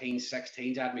 15,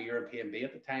 16s. I had my European B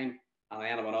at the time. And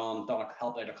then I went on,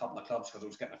 helped out a couple of clubs because I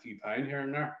was getting a few pound here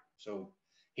and there. So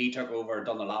he took over,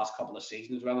 done the last couple of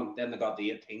seasons with him. Then they got the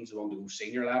 18s who wanted to go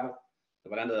senior level. They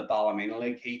went into the Ballymena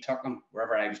League. He took them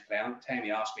wherever I was playing at the time.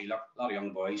 He asked me, look, a lot of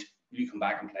young boys, will you come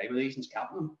back and play with these and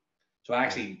captain them? So I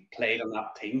actually played on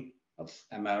that team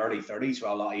in my early 30s with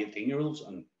a lot of 18-year-olds.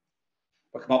 And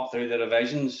we come up through the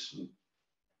divisions.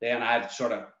 Then I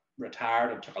sort of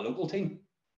retired and took a local team.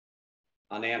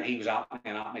 And then he was at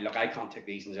me, look, I can't take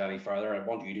these things any further. I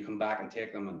want you to come back and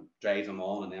take them and drive them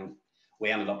on. And then we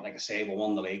ended up, like I say, we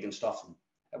won the league and stuff. And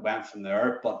it went from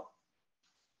there. But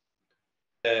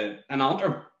in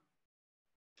Antrim,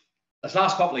 this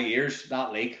last couple of years,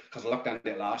 that league, because I looked into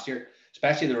it last year,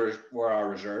 especially where our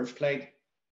reserves played,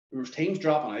 there was teams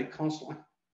dropping out constantly.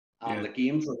 And the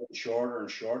games were getting shorter and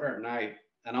shorter. Now,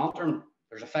 in Antrim,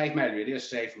 there's a 5-mile radius,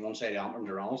 say, from one side of Antrim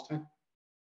to Ronaldstown.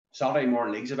 Saturday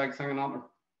morning league's a big thing in Antrim.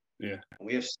 Yeah. And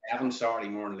we have 7 Saturday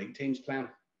morning league teams playing. And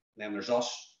then there's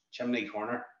us, Chimney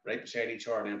Corner, right beside each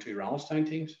other, and then 2 Ronaldstown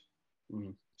teams.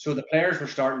 Mm. So the players were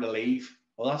starting to leave.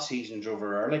 Well, that season's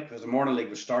over early because the morning league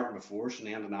was starting before us and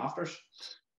ending after us.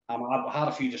 I had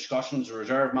a few discussions. The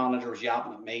reserve manager was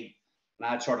yapping at me. And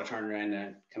I'd sort of turned around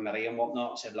the committee and whatnot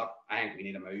and said, look, I think we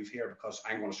need a move here because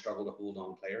I'm going to struggle to hold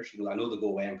on players. I know they go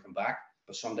away and come back,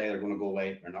 but someday they're going to go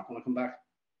away. They're not going to come back.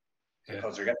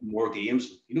 Because they're getting more games.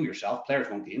 You know yourself, players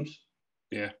want games.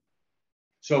 Yeah.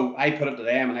 So I put it to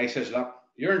them and I says, look,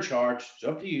 you're in charge. It's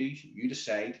up to you. You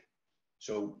decide.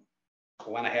 So I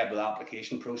went ahead with the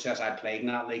application process. I played in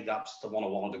that league. That's the one I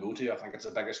wanted to go to. I think it's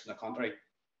the biggest in the country.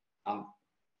 And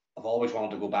I've always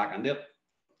wanted to go back into it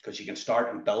because you can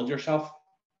start and build yourself.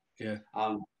 Yeah.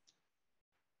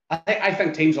 I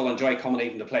think teams will enjoy coming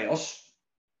even to play us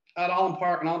at Allen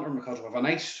Park in Antrim because we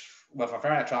have a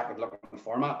very attractive looking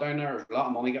format down there. There's a lot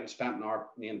of money getting spent in our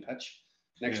main pitch.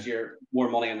 Next year, more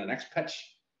money in the next pitch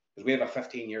because we have a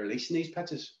 15-year lease in these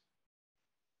pitches.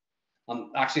 And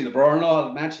actually, the brother-in-law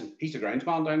I mentioned, he's the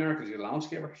groundsman down there because he's a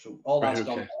landscaper. So all that's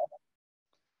done.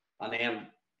 And then,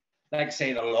 like I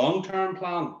say, the long-term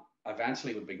plan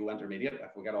eventually would be go intermediate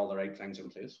if we get all the right things in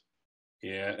place.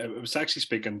 Yeah, it was actually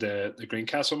speaking to the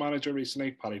Greencastle manager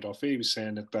recently, Paddy Duffy. He was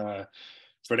saying that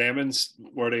for them,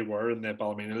 where they were in the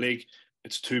Ballymena League,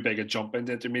 it's too big a jump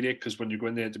into intermediate because when you go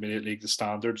in the intermediate league, the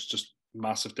standards just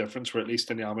massive difference. Where at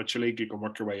least in the amateur league, you can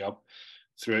work your way up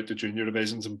throughout the junior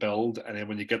divisions and build, and then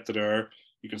when you get to there,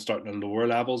 you can start in the lower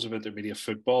levels of intermediate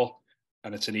football,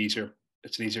 and it's an easier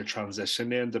transition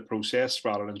then the process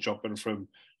rather than jumping from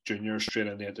junior straight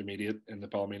in the intermediate in the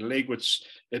Ballymena League, which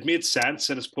it made sense,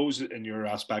 and I suppose in your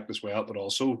aspect as well, but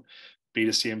also be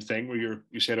the same thing where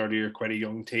you said earlier you're quite a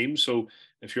young team. So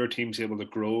if your team's able to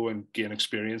grow and gain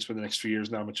experience for the next 3 years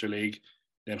in the amateur league,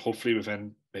 then hopefully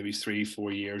within maybe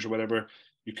 3-4 years or whatever,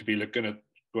 you could be looking at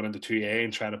going into 2A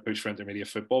and trying to push for intermediate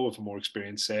football with a more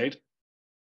experienced side.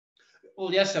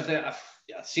 Well, yes,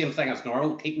 same thing as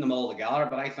normal, keeping them all together.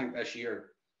 But I think this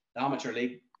year, the amateur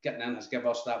league getting in has given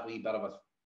us that wee bit of a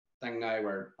thing now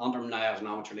where Antrim now has an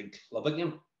amateur league club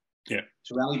again. Yeah.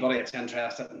 So anybody that's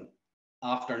interested in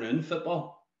afternoon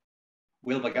football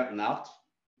will be getting that.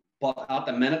 But at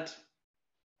the minute,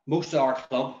 most of our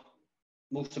club,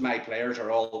 most of my players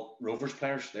are all Rovers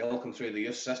players. They all come through the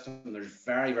youth system. There's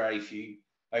very, very few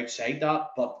outside that.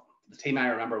 But the team I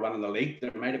remember winning the league,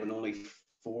 there might have been only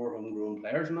 4 homegrown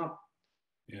players in that.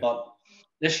 Yeah. But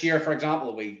this year, for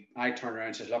example, I turned around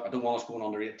and said, look, I don't want us going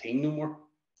under 18 no more.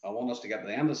 I want us to get to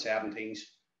the end of the 17s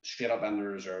straight up in the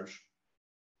reserves.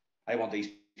 I want these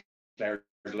players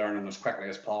learning as quickly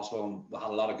as possible. And we had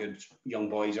a lot of good young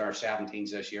boys, our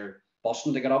 17s this year,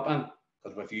 busting to get up in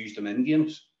because we've used them in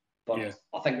games. But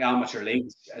I think the amateur league,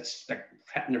 it's like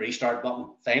hitting the restart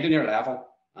button, finding your level,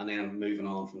 and then moving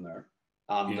on from there.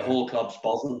 The whole club's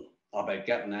buzzing about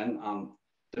getting in. And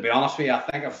to be honest with you, I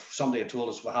think if somebody had told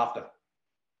us we have to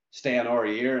stay another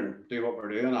year and do what we're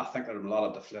doing, I think there's a lot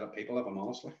of deflated people, if I'm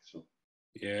honestly. So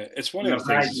yeah, it's one of the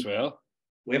things as well.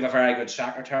 We have a very good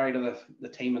secretary to the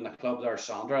team in the club there,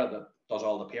 Sandra, that does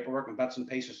all the paperwork and bits and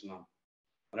pieces. And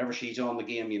whenever she's on the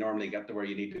game, you normally get to where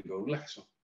you need to go. Like, so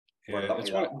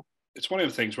it's one of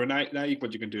the things where now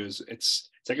what you can do is it's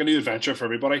like a new adventure for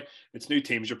everybody. It's new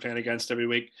teams you're playing against every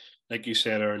week. Like you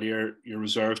said earlier, your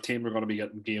reserve team are going to be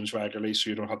getting games regularly, so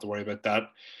you don't have to worry about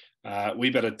that. We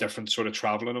bit of different sort of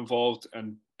travelling involved,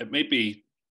 and it may be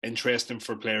interesting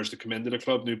for players to come into the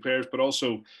club, new players, but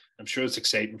also I'm sure it's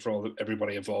exciting for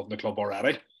everybody involved in the club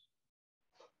already.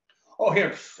 Oh,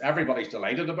 here, everybody's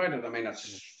delighted about it. I mean,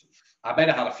 I bet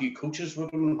I had a few coaches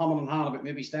with them humming and hawing about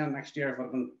maybe staying next year if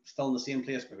I'd been still in the same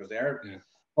place because they're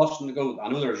busting to go. I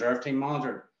know the reserve team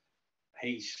manager,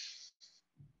 he's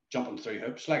jumping through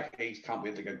hoops, like he can't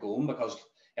wait to get going because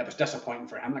it was disappointing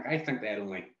for him. Like I think they had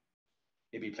only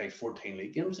maybe played 14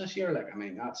 league games this year. Like I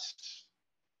mean, that's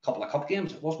a couple of cup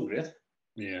games. It wasn't great.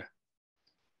 Yeah.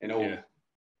 You know,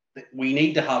 we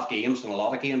need to have games and a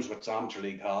lot of games which the amateur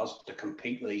league has to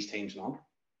compete with these teams now.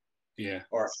 Yeah.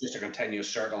 Or it's just a continuous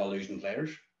circle of losing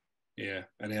players. Yeah.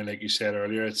 And then like you said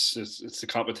earlier, it's the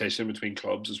competition between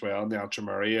clubs as well in the Antrim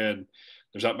area, and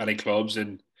there's that many clubs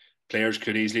and players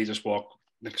could easily just walk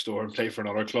next door and play for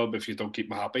another club if you don't keep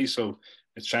them happy. So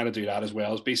it's trying to do that as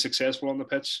well as be successful on the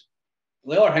pitch.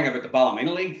 The other thing about the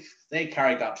Ballymena League, they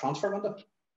carried that transfer window.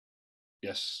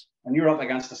 Yes. And you're up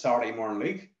against the Saturday morning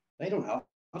league. They don't have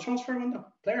a transfer window.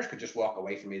 Players could just walk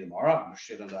away from me tomorrow and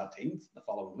straight into that team the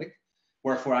following week.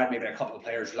 Wherefore I had maybe a couple of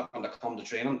players looking to come to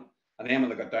training, and then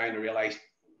when they got down, they realised,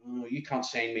 you can't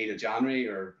sign me to January,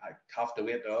 or I have to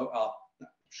wait.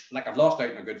 Like I've lost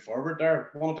out on a good forward there.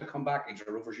 Wanted to come back. He's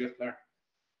a Rovers youth player.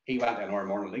 He went in our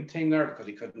morning league team there because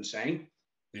he couldn't sign.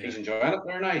 Yeah. He's enjoying it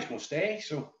there now. He's going to stay.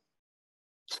 So,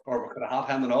 or we could have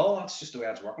had him and all. That's just the way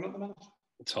it's working at the minute.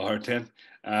 It's hard, then.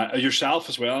 Yourself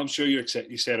as well. I'm sure you're excited.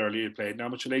 You said earlier you played in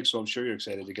amateur league, so I'm sure you're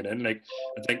excited to get in. Like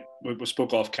I think we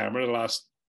spoke off camera. The last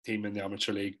team in the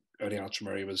amateur league or the Antrim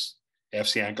area was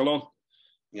FC Ankalon,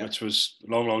 which was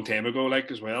a long time ago, like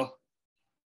as well.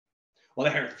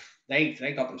 Well,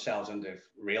 they got themselves into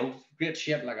real great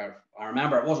shape. Like I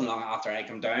remember, it wasn't long after I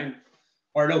came down,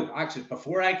 or no, actually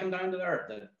before I came down to there.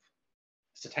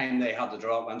 It's the time they had to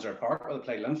draw at Windsor Park where they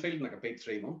played Linfield and like a big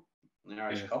 3-1 in the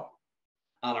Irish Cup.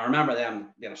 And I remember them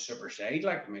being a super side.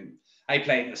 Like I mean, I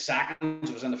played in the seconds.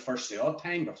 It was in the first the odd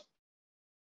time, but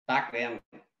back then.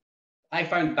 I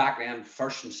found back then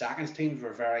first and seconds teams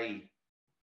were very,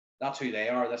 that's who they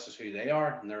are, this is who they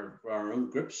are, and they're our own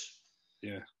groups.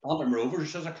 Yeah. Antrim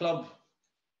Rovers as a club,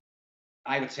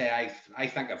 I would say I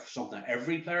think of something that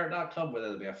every player at that club, whether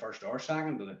it be a first or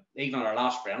second, even our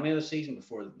last friendly of the season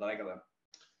before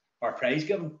our prize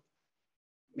given.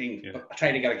 I mean, I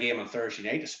tried to get a game on Thursday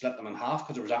night to split them in half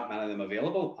because there was that many of them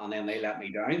available, and then they let me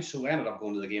down. So we ended up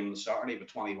going to the game on Saturday with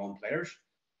 21 players.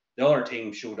 The other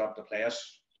team showed up to play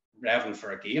us, revving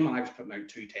for a game, and I was putting out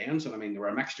 2 10s, and I mean there were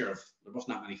a mixture of, there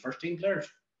wasn't that many first team players.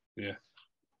 Yeah.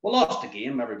 We lost the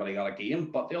game, everybody got a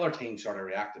game, but the other team sort of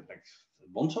reacted like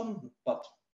won something. But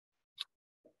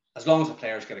as long as the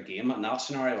players get a game in that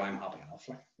scenario, I'm happy enough.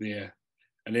 Like. Yeah.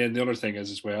 And then the other thing is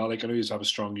as well, like I know you have a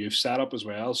strong youth setup as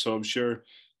well, so I'm sure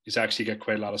you actually get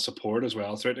quite a lot of support as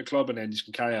well throughout the club, and then you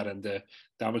can carry that into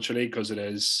the amateur league because there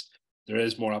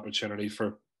is more opportunity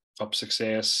for cup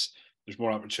success. There's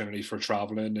more opportunity for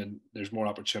travelling, and there's more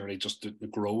opportunity just to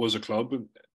grow as a club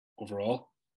overall.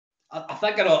 I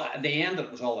think at the end it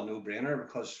was all a no-brainer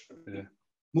because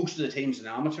most of the teams in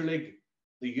the amateur league,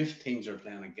 the youth teams are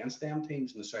playing against them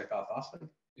teams in the South Belfast League.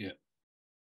 Yeah.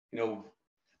 You know,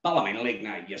 Ballymena League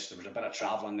now, yes, there was a bit of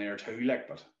travelling there too, like,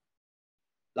 but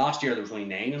last year there was only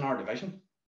 9 in our division.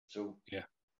 So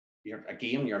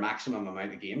your maximum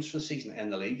amount of games for the season in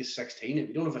the league is 16. If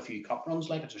you don't have a few cup runs,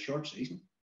 like, it's a short season.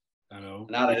 I know.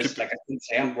 And that is, like I keep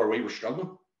saying, where we were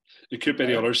struggling. It could be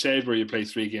the other side where you play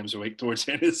 3 games a week towards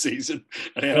the end of the season.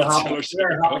 And then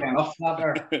we're happy enough that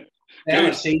there. Then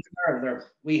the season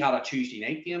there, we had a Tuesday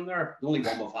night game there. The only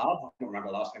one we've had. I don't remember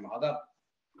the last time we had that.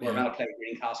 We were meant to play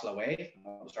Greencastle away.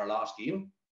 That was our last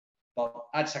game. But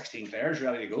I had 16 players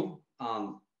ready to go.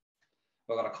 And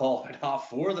we got a call at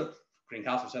 4:30 that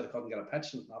Greencastle said they couldn't get a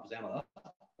pitch, and that was the end of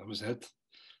that. That was it.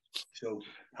 So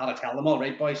I had to tell them, all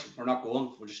right, boys, we're not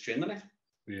going. We're just training tonight.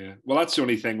 Yeah, well, that's the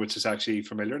only thing which is actually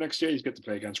familiar next year. You get to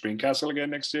play against Greencastle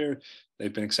again next year.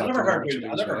 They've been accepted. I never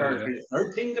heard who the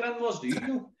third team get in was. Do you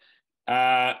know?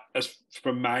 As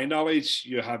from my knowledge,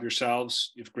 you have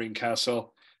yourselves, you have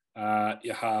Greencastle,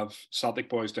 you have Celtic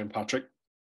Boys Downpatrick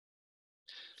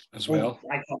as well.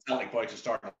 I thought Celtic Boys would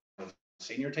start as a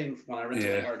senior team when I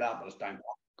originally heard that, but it's Downpatrick.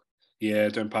 Yeah,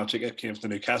 Downpatrick. It came from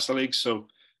the Newcastle League, so.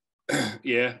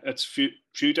 Yeah, it's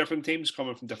few different teams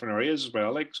coming from different areas as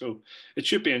well. Like, so it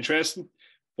should be interesting.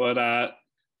 But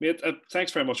mate,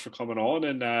 thanks very much for coming on,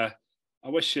 and I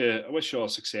wish you all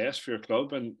success for your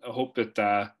club, and I hope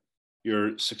that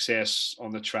your success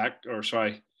on the track, or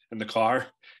sorry, in the car,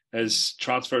 is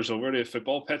transfers over to a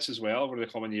football pitch as well over the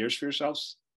coming years for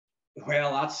yourselves.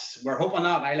 Well, we're hoping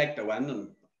that. I like to win, and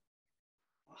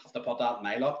I have to put that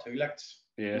mile up too. Like,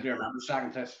 do you remember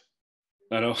second place?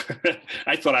 I know.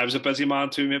 I thought I was a busy man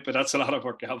too, mate, but that's a lot of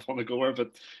work to have on the goer,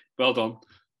 but well done.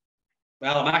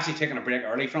 Well, I'm actually taking a break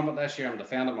early from it this year. I'm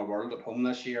defending my world at home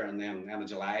this year, and then end of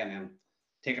July, and then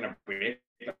taking a break.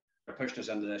 They're pushing us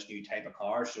into this new type of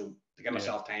car, so to give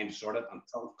myself time to sort it and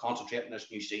concentrate on this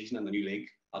new season in the new league.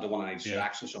 I don't want any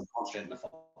distractions, so I'm concentrating on the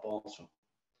football. So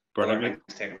brilliant.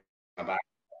 Taking my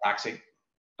backseat.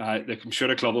 I'm sure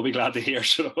the club will be glad to hear,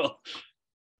 so well.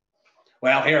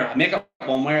 Well, here, I make it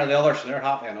one way or the other, so they're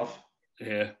happy enough.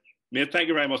 Yeah. Mate, thank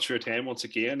you very much for your time once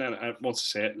again. And I want to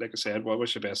say, like I said, well, I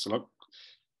wish you best of luck.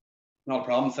 No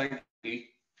problem, thank you.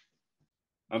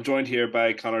 I'm joined here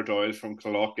by Conor Doyle from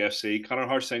Killough FC. Conor,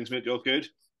 how's things, mate? You all good?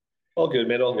 All good,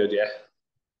 mate, all good, yeah.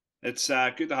 It's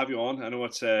good to have you on. I know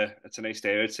it's a nice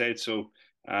day outside, so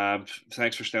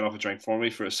thanks for staying off a drink for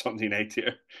me for a Sunday night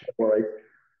here. All right.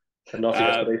 Enough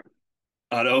yesterday.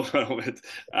 I know.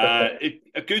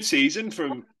 A good season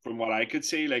from what I could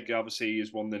see. Like, obviously,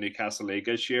 he's won the Newcastle League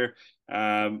this year.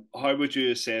 How would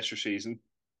you assess your season?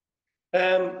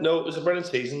 No, it was a brilliant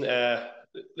season.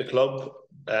 The club,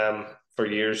 for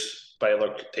years, by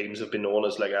other teams, have been known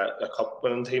as like a cup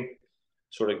winning team.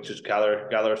 Sort of just gather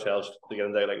ourselves to get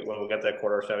into, like, when we get that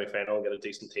quarter semi final, get a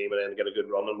decent team, and then get a good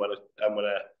run and win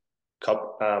a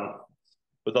cup.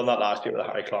 We've done that last year with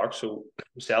Harry Clark. So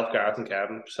myself, Gareth and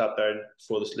Kevin sat down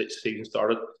before the season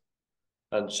started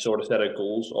and sort of set out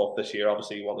goals off this year.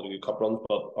 Obviously, we wanted a good cup run,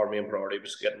 but our main priority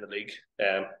was getting the league,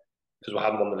 because we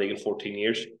haven't won the league in 14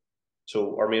 years.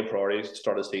 So our main priority to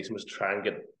start the season was to try and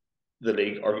get the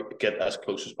league or get as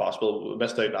close as possible. We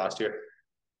missed out last year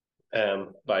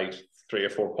by 3 or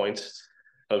 4 points.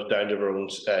 It was down to our own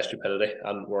stupidity,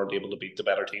 and weren't able to beat the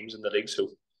better teams in the league. So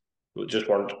we just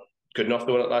weren't good enough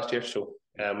to win it last year. So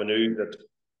we knew that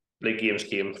league games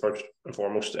came first and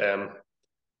foremost.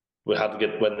 We had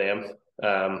to win them,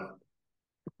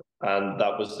 and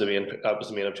that was the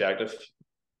main objective.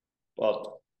 But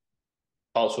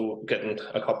also getting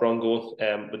a cup run going.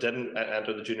 We didn't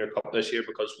enter the Junior Cup this year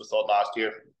because we thought last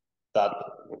year that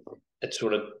it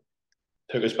sort of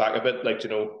took us back a bit. Like, you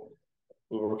know,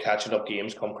 we were catching up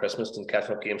games come Christmas and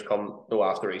catching up games come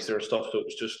after Easter and stuff. So it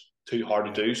was just too hard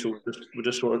to do. So we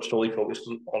just sort of slowly focused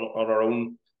on our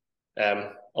own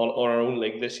on our own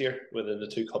league this year, within the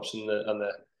 2 cups and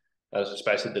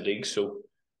especially the league. So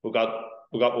we got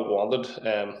what we wanted.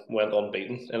 Went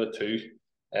unbeaten in the 2.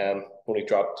 Only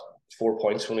dropped 4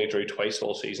 points. Only drew twice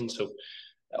all season. So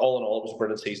all in all, it was a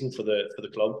brilliant season for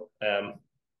the club.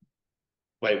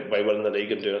 By winning the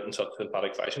league and doing it in such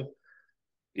emphatic fashion.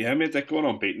 Yeah, I mean, like, going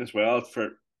unbeaten as well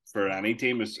for any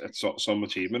team is it's some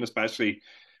achievement, especially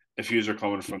if you are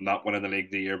coming from not winning the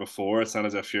league the year before. It's not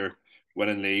as if you're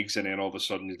winning leagues and then all of a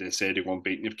sudden they say they go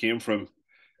unbeaten. You came from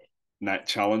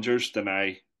challengers, then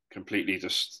I completely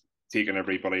just taken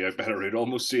everybody out by the route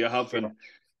almost. So you have, and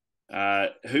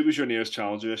Who was your nearest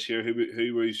challenger this year?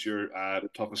 Who was your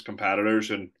toughest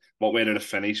competitors, and what way did it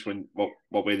finish?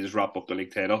 What way did it wrap up the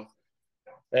league title?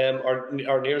 Our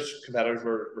nearest competitors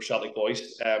were Celtic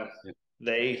boys. Yeah.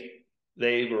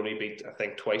 They were only beat, I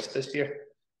think, twice this year,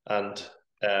 and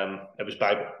it was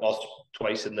by us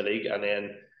twice in the league, and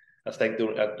then I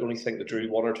only think they drew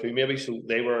one or two maybe. So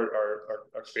they were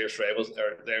our fierce rivals.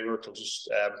 They were closest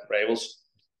rivals.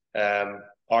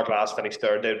 Our class finished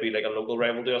third. They'd be like a local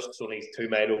rival to us. It's only 2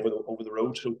 mile over the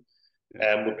road. So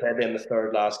we played them the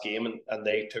third last game, and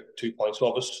they took 2 points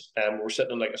off us. We were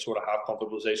sitting in like a sort of half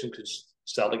comfortable position because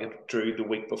Celtic had drew the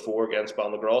week before against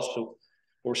Ballycastle. So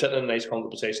we were sitting in a nice comfortable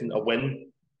position. A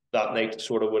win that night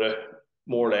sort of would have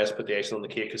more or less put the icing on the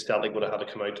cake because Celtic would have had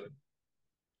to come out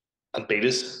and beat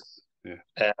us. Yeah.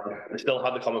 They still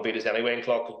had to come and beat us anyway in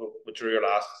Clock because we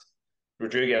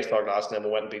drew against our last, and then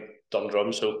we went and beat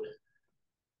Dundrum. So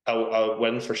a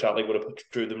win for Celtic would have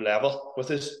drew them level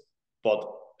with us. But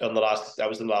that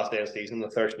was the last day of the season, the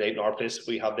Thursday night in our place,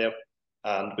 we had them,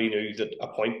 and we knew that a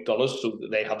point done us, so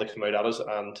they had to come out at us,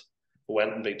 and we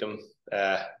went and beat them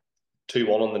 2-1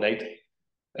 on the night.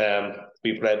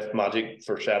 We played magic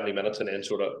for 70 minutes, and then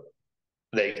sort of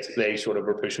they sort of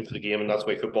were pushing for the game, and that's the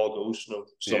way football goes.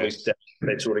 Somebody's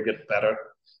they sort of get better,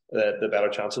 the better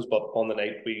chances. But on the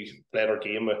night we played our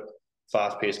game, a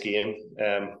fast-paced game,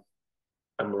 and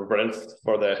we were brilliant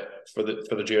for the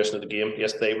duration of the game.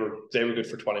 Yes, they were good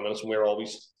for 20 minutes, and they're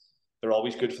always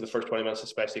good for the first 20 minutes,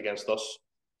 especially against us.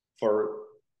 For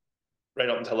right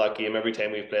up until that game, every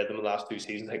time we've played them in the last 2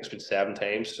 seasons, I think it's been 7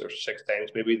 times or 6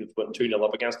 times maybe, they've went 2-0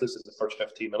 up against us in the first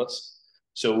 15 minutes.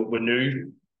 So we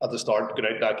knew at the start,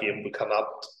 going out that game, we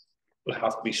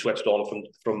have to be switched on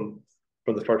from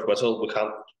the first whistle. We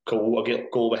can't go a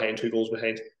goal behind, 2 goals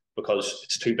behind, because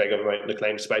it's too big of a mountain to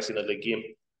climb, especially in a league game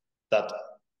that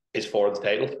is for the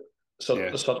title. So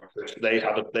if they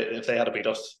had to beat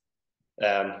us,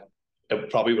 it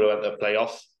probably would have went to a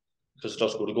playoff because it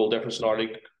doesn't go to goal difference in our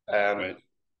league. Right.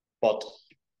 But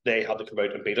they had to come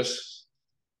out and beat us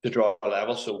to draw a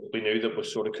level, so we knew that we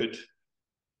sort of could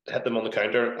hit them on the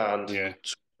counter and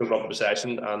scoop up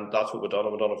possession, and that's what we've done,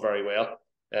 and we've done it very well.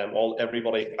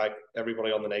 Everybody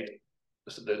on the night,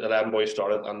 the 11 boys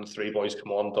started, and the 3 boys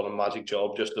come on, done a magic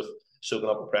job just of soaking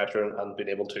up the pressure and being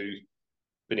able to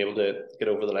get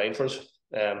over the line for us.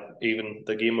 Even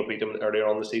the game we beat them earlier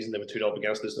on the season, they were 2-0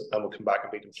 against us, and we come back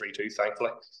and beat them 3-2,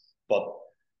 thankfully. But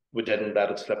we didn't let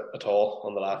it slip at all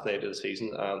on the last night of the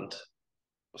season, and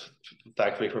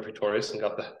thankfully we're victorious and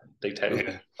got the league title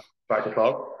back to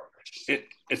Prague.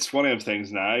 It's one of them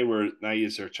things now where now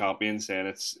you're champions, and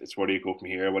it's where do you go from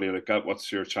here? What do you look at?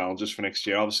 What's your challenges for next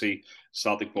year? Obviously,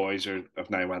 Celtic boys have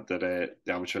now went to the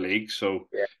amateur league. So,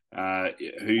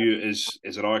 who is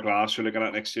it? Hourglass you're looking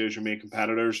at next year as your main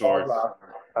competitors, or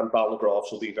and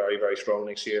Ballycastle will be very, very strong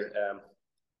next year.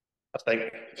 I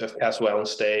think if Castlewell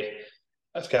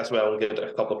get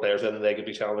a couple of players in, they could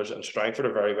be challengers. And Strangford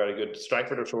are very, very good.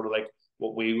 Strangford are sort of like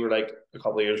what we were like a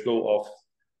couple of years ago of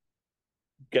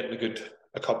getting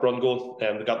a cup run goal.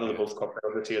 They got to the both cup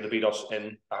runners this year. They beat us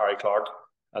in a Harry Clark,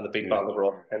 and they beat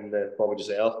Ballycastle in the Bobby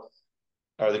Giselle.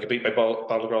 Or they could beat by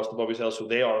Ballycastle and Bobby Giselle. So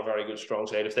they are a very good, strong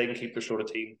side. If they can keep their sort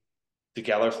of team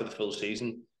together for the full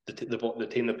season, the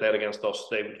team that played against us,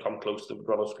 they would come close, they would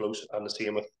run us close. And the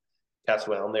same with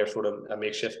Castlewell, and they're sort of a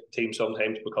makeshift team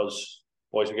sometimes because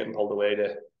boys are getting pulled away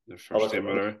to the first team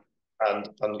and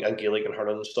Gaelic and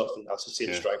hurling and stuff, and that's the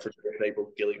same strike for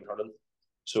both Gaelic and hurling.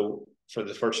 So for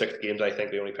the first 6 games, I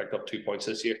think they only picked up 2 points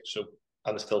this year. So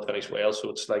and they still finished well. So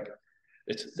it's like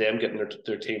it's them getting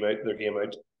their team out, their game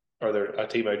out, or a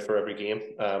team out for every game.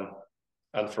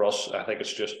 And for us, I think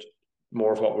it's just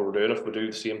more of what we were doing. If we do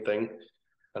the same thing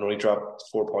and only drop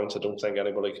 4 points, I don't think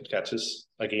anybody could catch us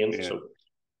again. Yeah. So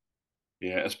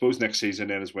I suppose next season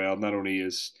then as well, not only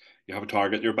is you have a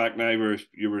target you're back now, where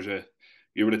you were the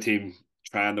team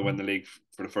trying to win the league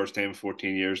for the first time in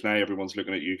 14 years now. Everyone's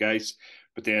looking at you guys.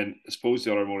 But then I suppose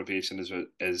the other motivation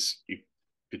is you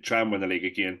could try and win the league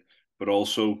again, but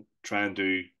also try and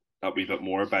do that wee bit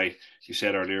more by, you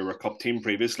said earlier, we're a cup team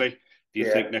previously. Do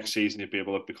you think next season you'll be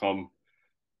able to become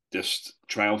just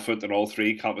triumphant in all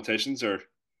 3 competitions, or?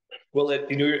 Well, as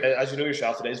you know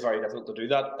yourself, it is very difficult to do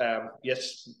that.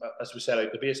 Yes, as we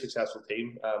said, to be a successful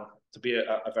team, to be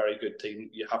a very good team,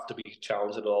 you have to be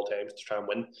challenged at all times to try and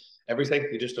win everything.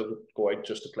 You just don't go out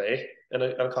just to play in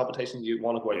a competition. You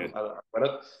want to go out and win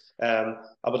it.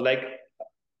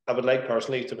 I would like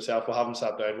personally to myself, we haven't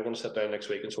sat down. We're going to sit down next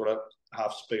week and sort of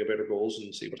have speak about our goals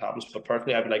and see what happens. But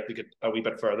personally, I would like to get a wee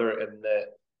bit further in the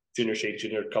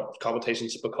junior cup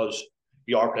competitions, because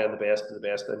you are playing the best of the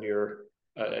best, and you're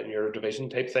in your division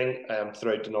type thing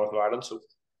throughout the north of Ireland. So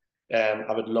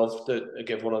I would love to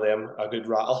give one of them a good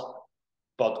rattle.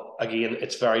 But again,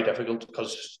 it's very difficult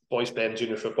because boys playing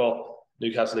junior football,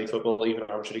 Newcastle League football, even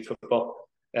Amateur League football,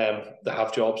 they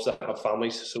have jobs, they have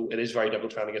families. So it is very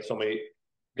difficult trying to get somebody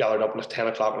gathered up at 10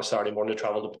 o'clock on a Saturday morning to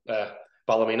travel to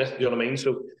Ballymena. You know what I mean?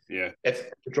 So yeah, if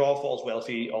the draw falls well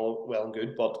for you, all well and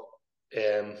good. But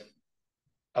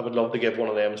I would love to give one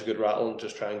of them as a good rattle and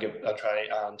just try and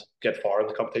get far in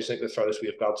the competition. I think the furthest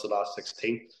we've got is the last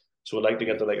 16. So I'd like to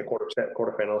get to like a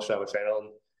quarter final,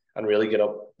 semi-final, and really get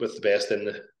up with the best in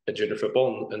the junior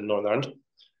football in Northern Ireland.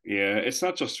 Yeah, it's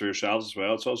not just for yourselves as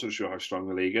well. It's also to show how strong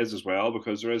the league is as well,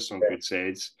 because there is some good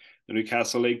sides in the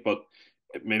Newcastle League, but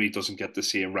it maybe doesn't get the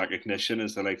same recognition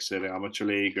as the likes of the Amateur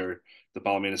League or the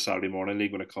Ballymena Saturday Morning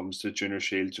League when it comes to Junior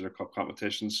Shield, Junior Cup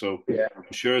competitions. So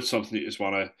I'm sure it's something you just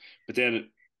want to. But then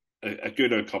a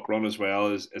good cup run as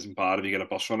well isn't bad if you get a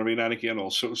bus run every now and again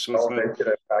also. So it's not.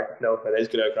 No, it is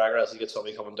good out cracker as you get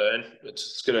somebody coming down.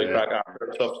 It's good out crack after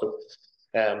and stuff. So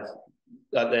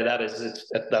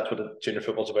that's what the junior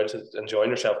football's about. It's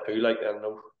enjoying yourself too. Like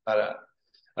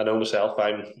I know myself,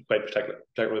 I'm quite particular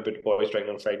about the boys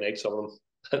drinking on Friday night. Some of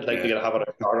them like to get a habit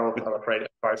of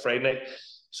on a Friday night.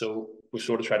 So we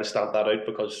sort of try to stamp that out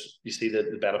because you see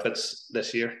the benefits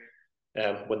this year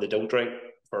when they don't drink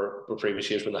for previous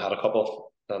years when they had a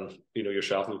couple, and you know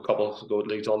yourself and a couple go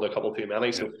leads on to a couple too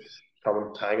many. So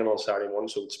coming hanging on Saturday morning.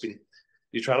 So it's been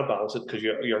you're trying to balance it because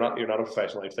you're not a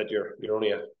professional outfit. You're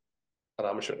only an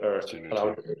amateur or an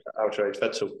amateur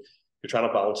outfit. So you're trying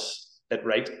to balance it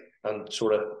right and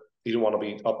sort of you don't want to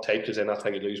be uptight because then that's how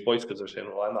you lose boys because they're saying,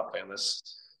 well, I'm not playing this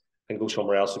and go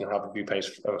somewhere else and have a few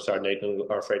pints on a Saturday night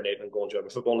or Friday night and go enjoy the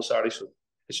football on a Saturday. So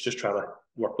it's just trying to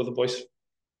work with the boys.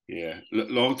 Yeah,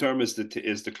 long term is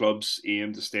the club's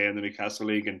aim to stay in the Newcastle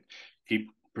League and keep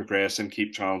progressing,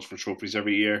 keep challenging for trophies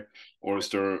every year, or is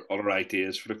there other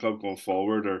ideas for the club going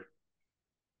forward? Or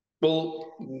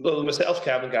well, myself,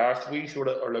 Kevin, Gareth, we sort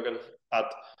of are looking at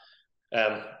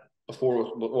before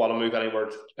we want to move anywhere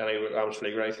Amateur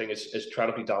League or anything is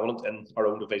trying to be dominant in our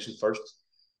own division first.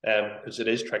 Because it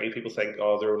is tricky. People think,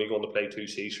 oh, they're only going to play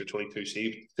 2Cs or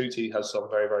 22C. 2C has some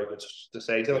very, very good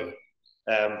sides in it.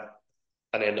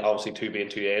 And then obviously 2B and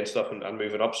 2A and stuff and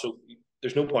moving up. So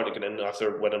there's no point in getting in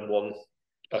after winning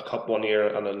a cup one year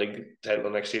and a league title the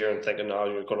next year and thinking, no,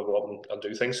 you're going to go up and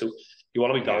do things. So you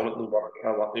want to be dominant and work.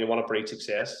 You want to breed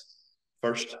success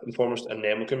first and foremost, and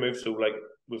then we can move. So like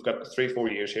we've got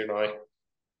 3-4 years here now.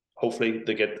 Hopefully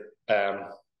they get a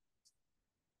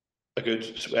good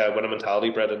winning mentality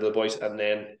bred into the boys, and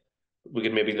then we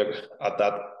can maybe look at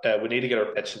that. We need to get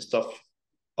our pitch and stuff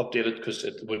updated because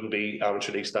it wouldn't be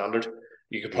amateur league standard.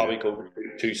 You could probably go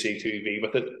 2C, 2B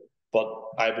with it, but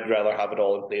I would rather have it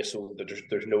all in place so that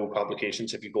there's no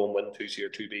complications if you go and win 2C or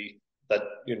 2B that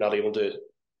you're not able to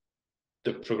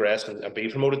progress and be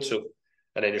promoted. So,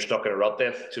 and then you're stuck in a rut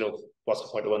then. You know, what's the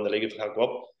point of winning the league if you can't go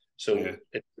up? So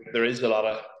there is a lot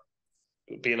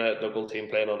of being a local team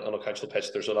playing on a council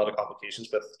pitch. There's a lot of complications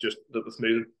with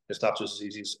moving. It's not just as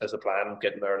easy as a plan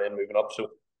getting there and then moving up.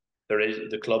 So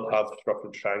the club have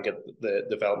structured to try and get the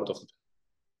development of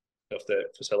the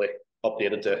facility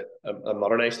updated and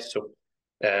modernised. So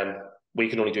we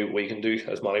can only do what we can do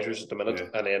as managers at the minute,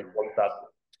 and then once that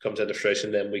comes into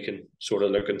fruition, then we can sort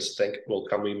of look and think, well,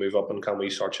 can we move up and can we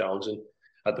start challenging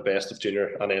at the best of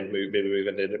junior and then maybe move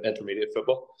into intermediate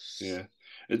football? Yeah,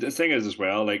 the thing is as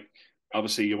well, like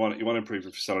obviously you want to improve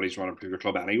your facilities, you want to improve your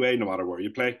club anyway, no matter where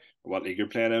you play or what league you're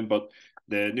playing in. But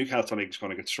the Newcastle League is going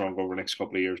to get stronger over the next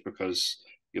couple of years because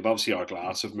you've obviously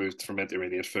Ardglass have moved from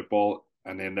intermediate football,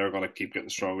 and then they're going to keep getting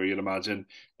stronger, you'd imagine.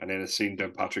 And then it's seen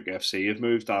Downpatrick FC have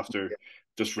moved after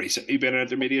just recently being an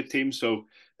intermediate team. So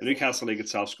the Newcastle League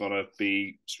itself is going to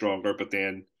be stronger, but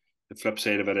then the flip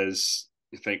side of it is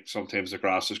you think sometimes the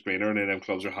grass is greener, and then them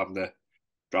clubs are having to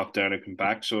drop down and come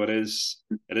back. So it is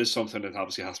something that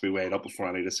obviously has to be weighed up before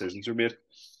any decisions are made.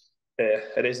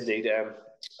 It is indeed.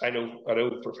 I know.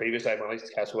 For previous, I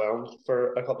managed Castlewelland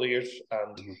for a couple of years,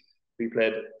 and we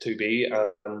played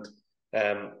 2B,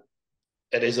 and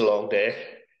it is a long day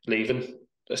leaving,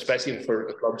 especially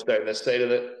for clubs down this side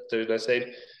of it. Down this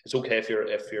side, it's okay if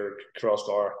you're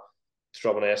Crossgar,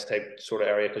 Stromness type sort of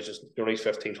area because you're only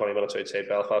 15-20 minutes outside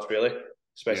Belfast, really.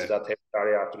 Especially that time of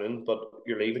Saturday afternoon, but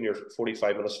you're leaving, you're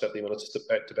 45 minutes, 50 minutes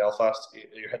to Belfast,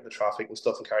 you're hitting the traffic and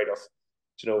stuff and carried off.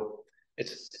 You know,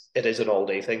 it is an all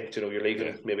day thing. You know, you're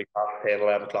leaving maybe 10,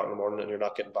 11 o'clock in the morning and you're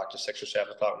not getting back to 6 or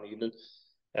 7 o'clock in the evening.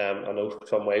 I know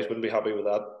some ways wouldn't be happy with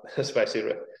that,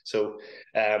 especially so.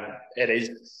 It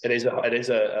is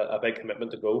a big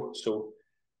commitment to go. So,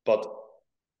 but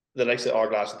the likes of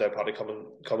Ardglass and Downpatrick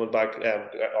coming back.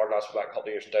 Ardglass were back a couple of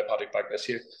years and Downpatrick back this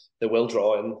year. They will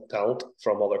draw in talent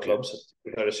from other clubs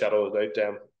without a shadow of a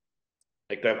doubt.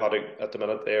 Like Downpatrick at the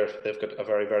minute, they've got a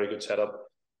very, very good setup.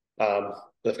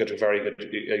 They've got a very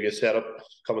good setup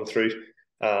coming through,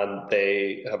 and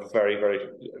they have a very, very,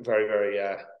 very, very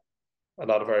a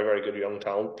lot of very, very good young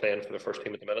talent playing for the first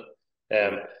team at the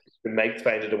minute. We might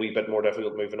find it a wee bit more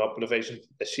difficult moving up in division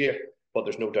this year, but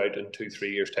there's no doubt in 2-3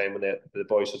 years' time when the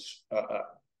boys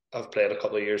have played a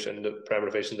couple of years in the Premier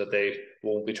Division that they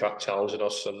won't be challenging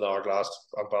us and Ardglass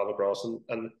and Ballycastle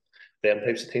and them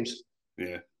types of teams.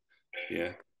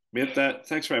 Yeah. Mate,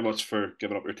 thanks very much for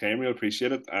giving up your time. We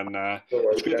appreciate it. And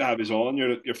it's great to have you on.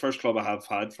 You're your first club I have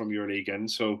had from your league in.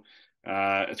 So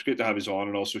it's great to have you on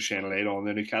and also shine a light on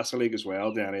the Newcastle League as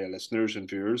well to any listeners and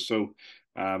viewers. So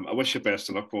I wish you best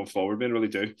of luck going forward, mate. I really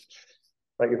do.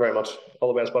 Thank you very much.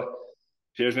 All the best, bye.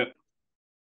 Cheers, mate.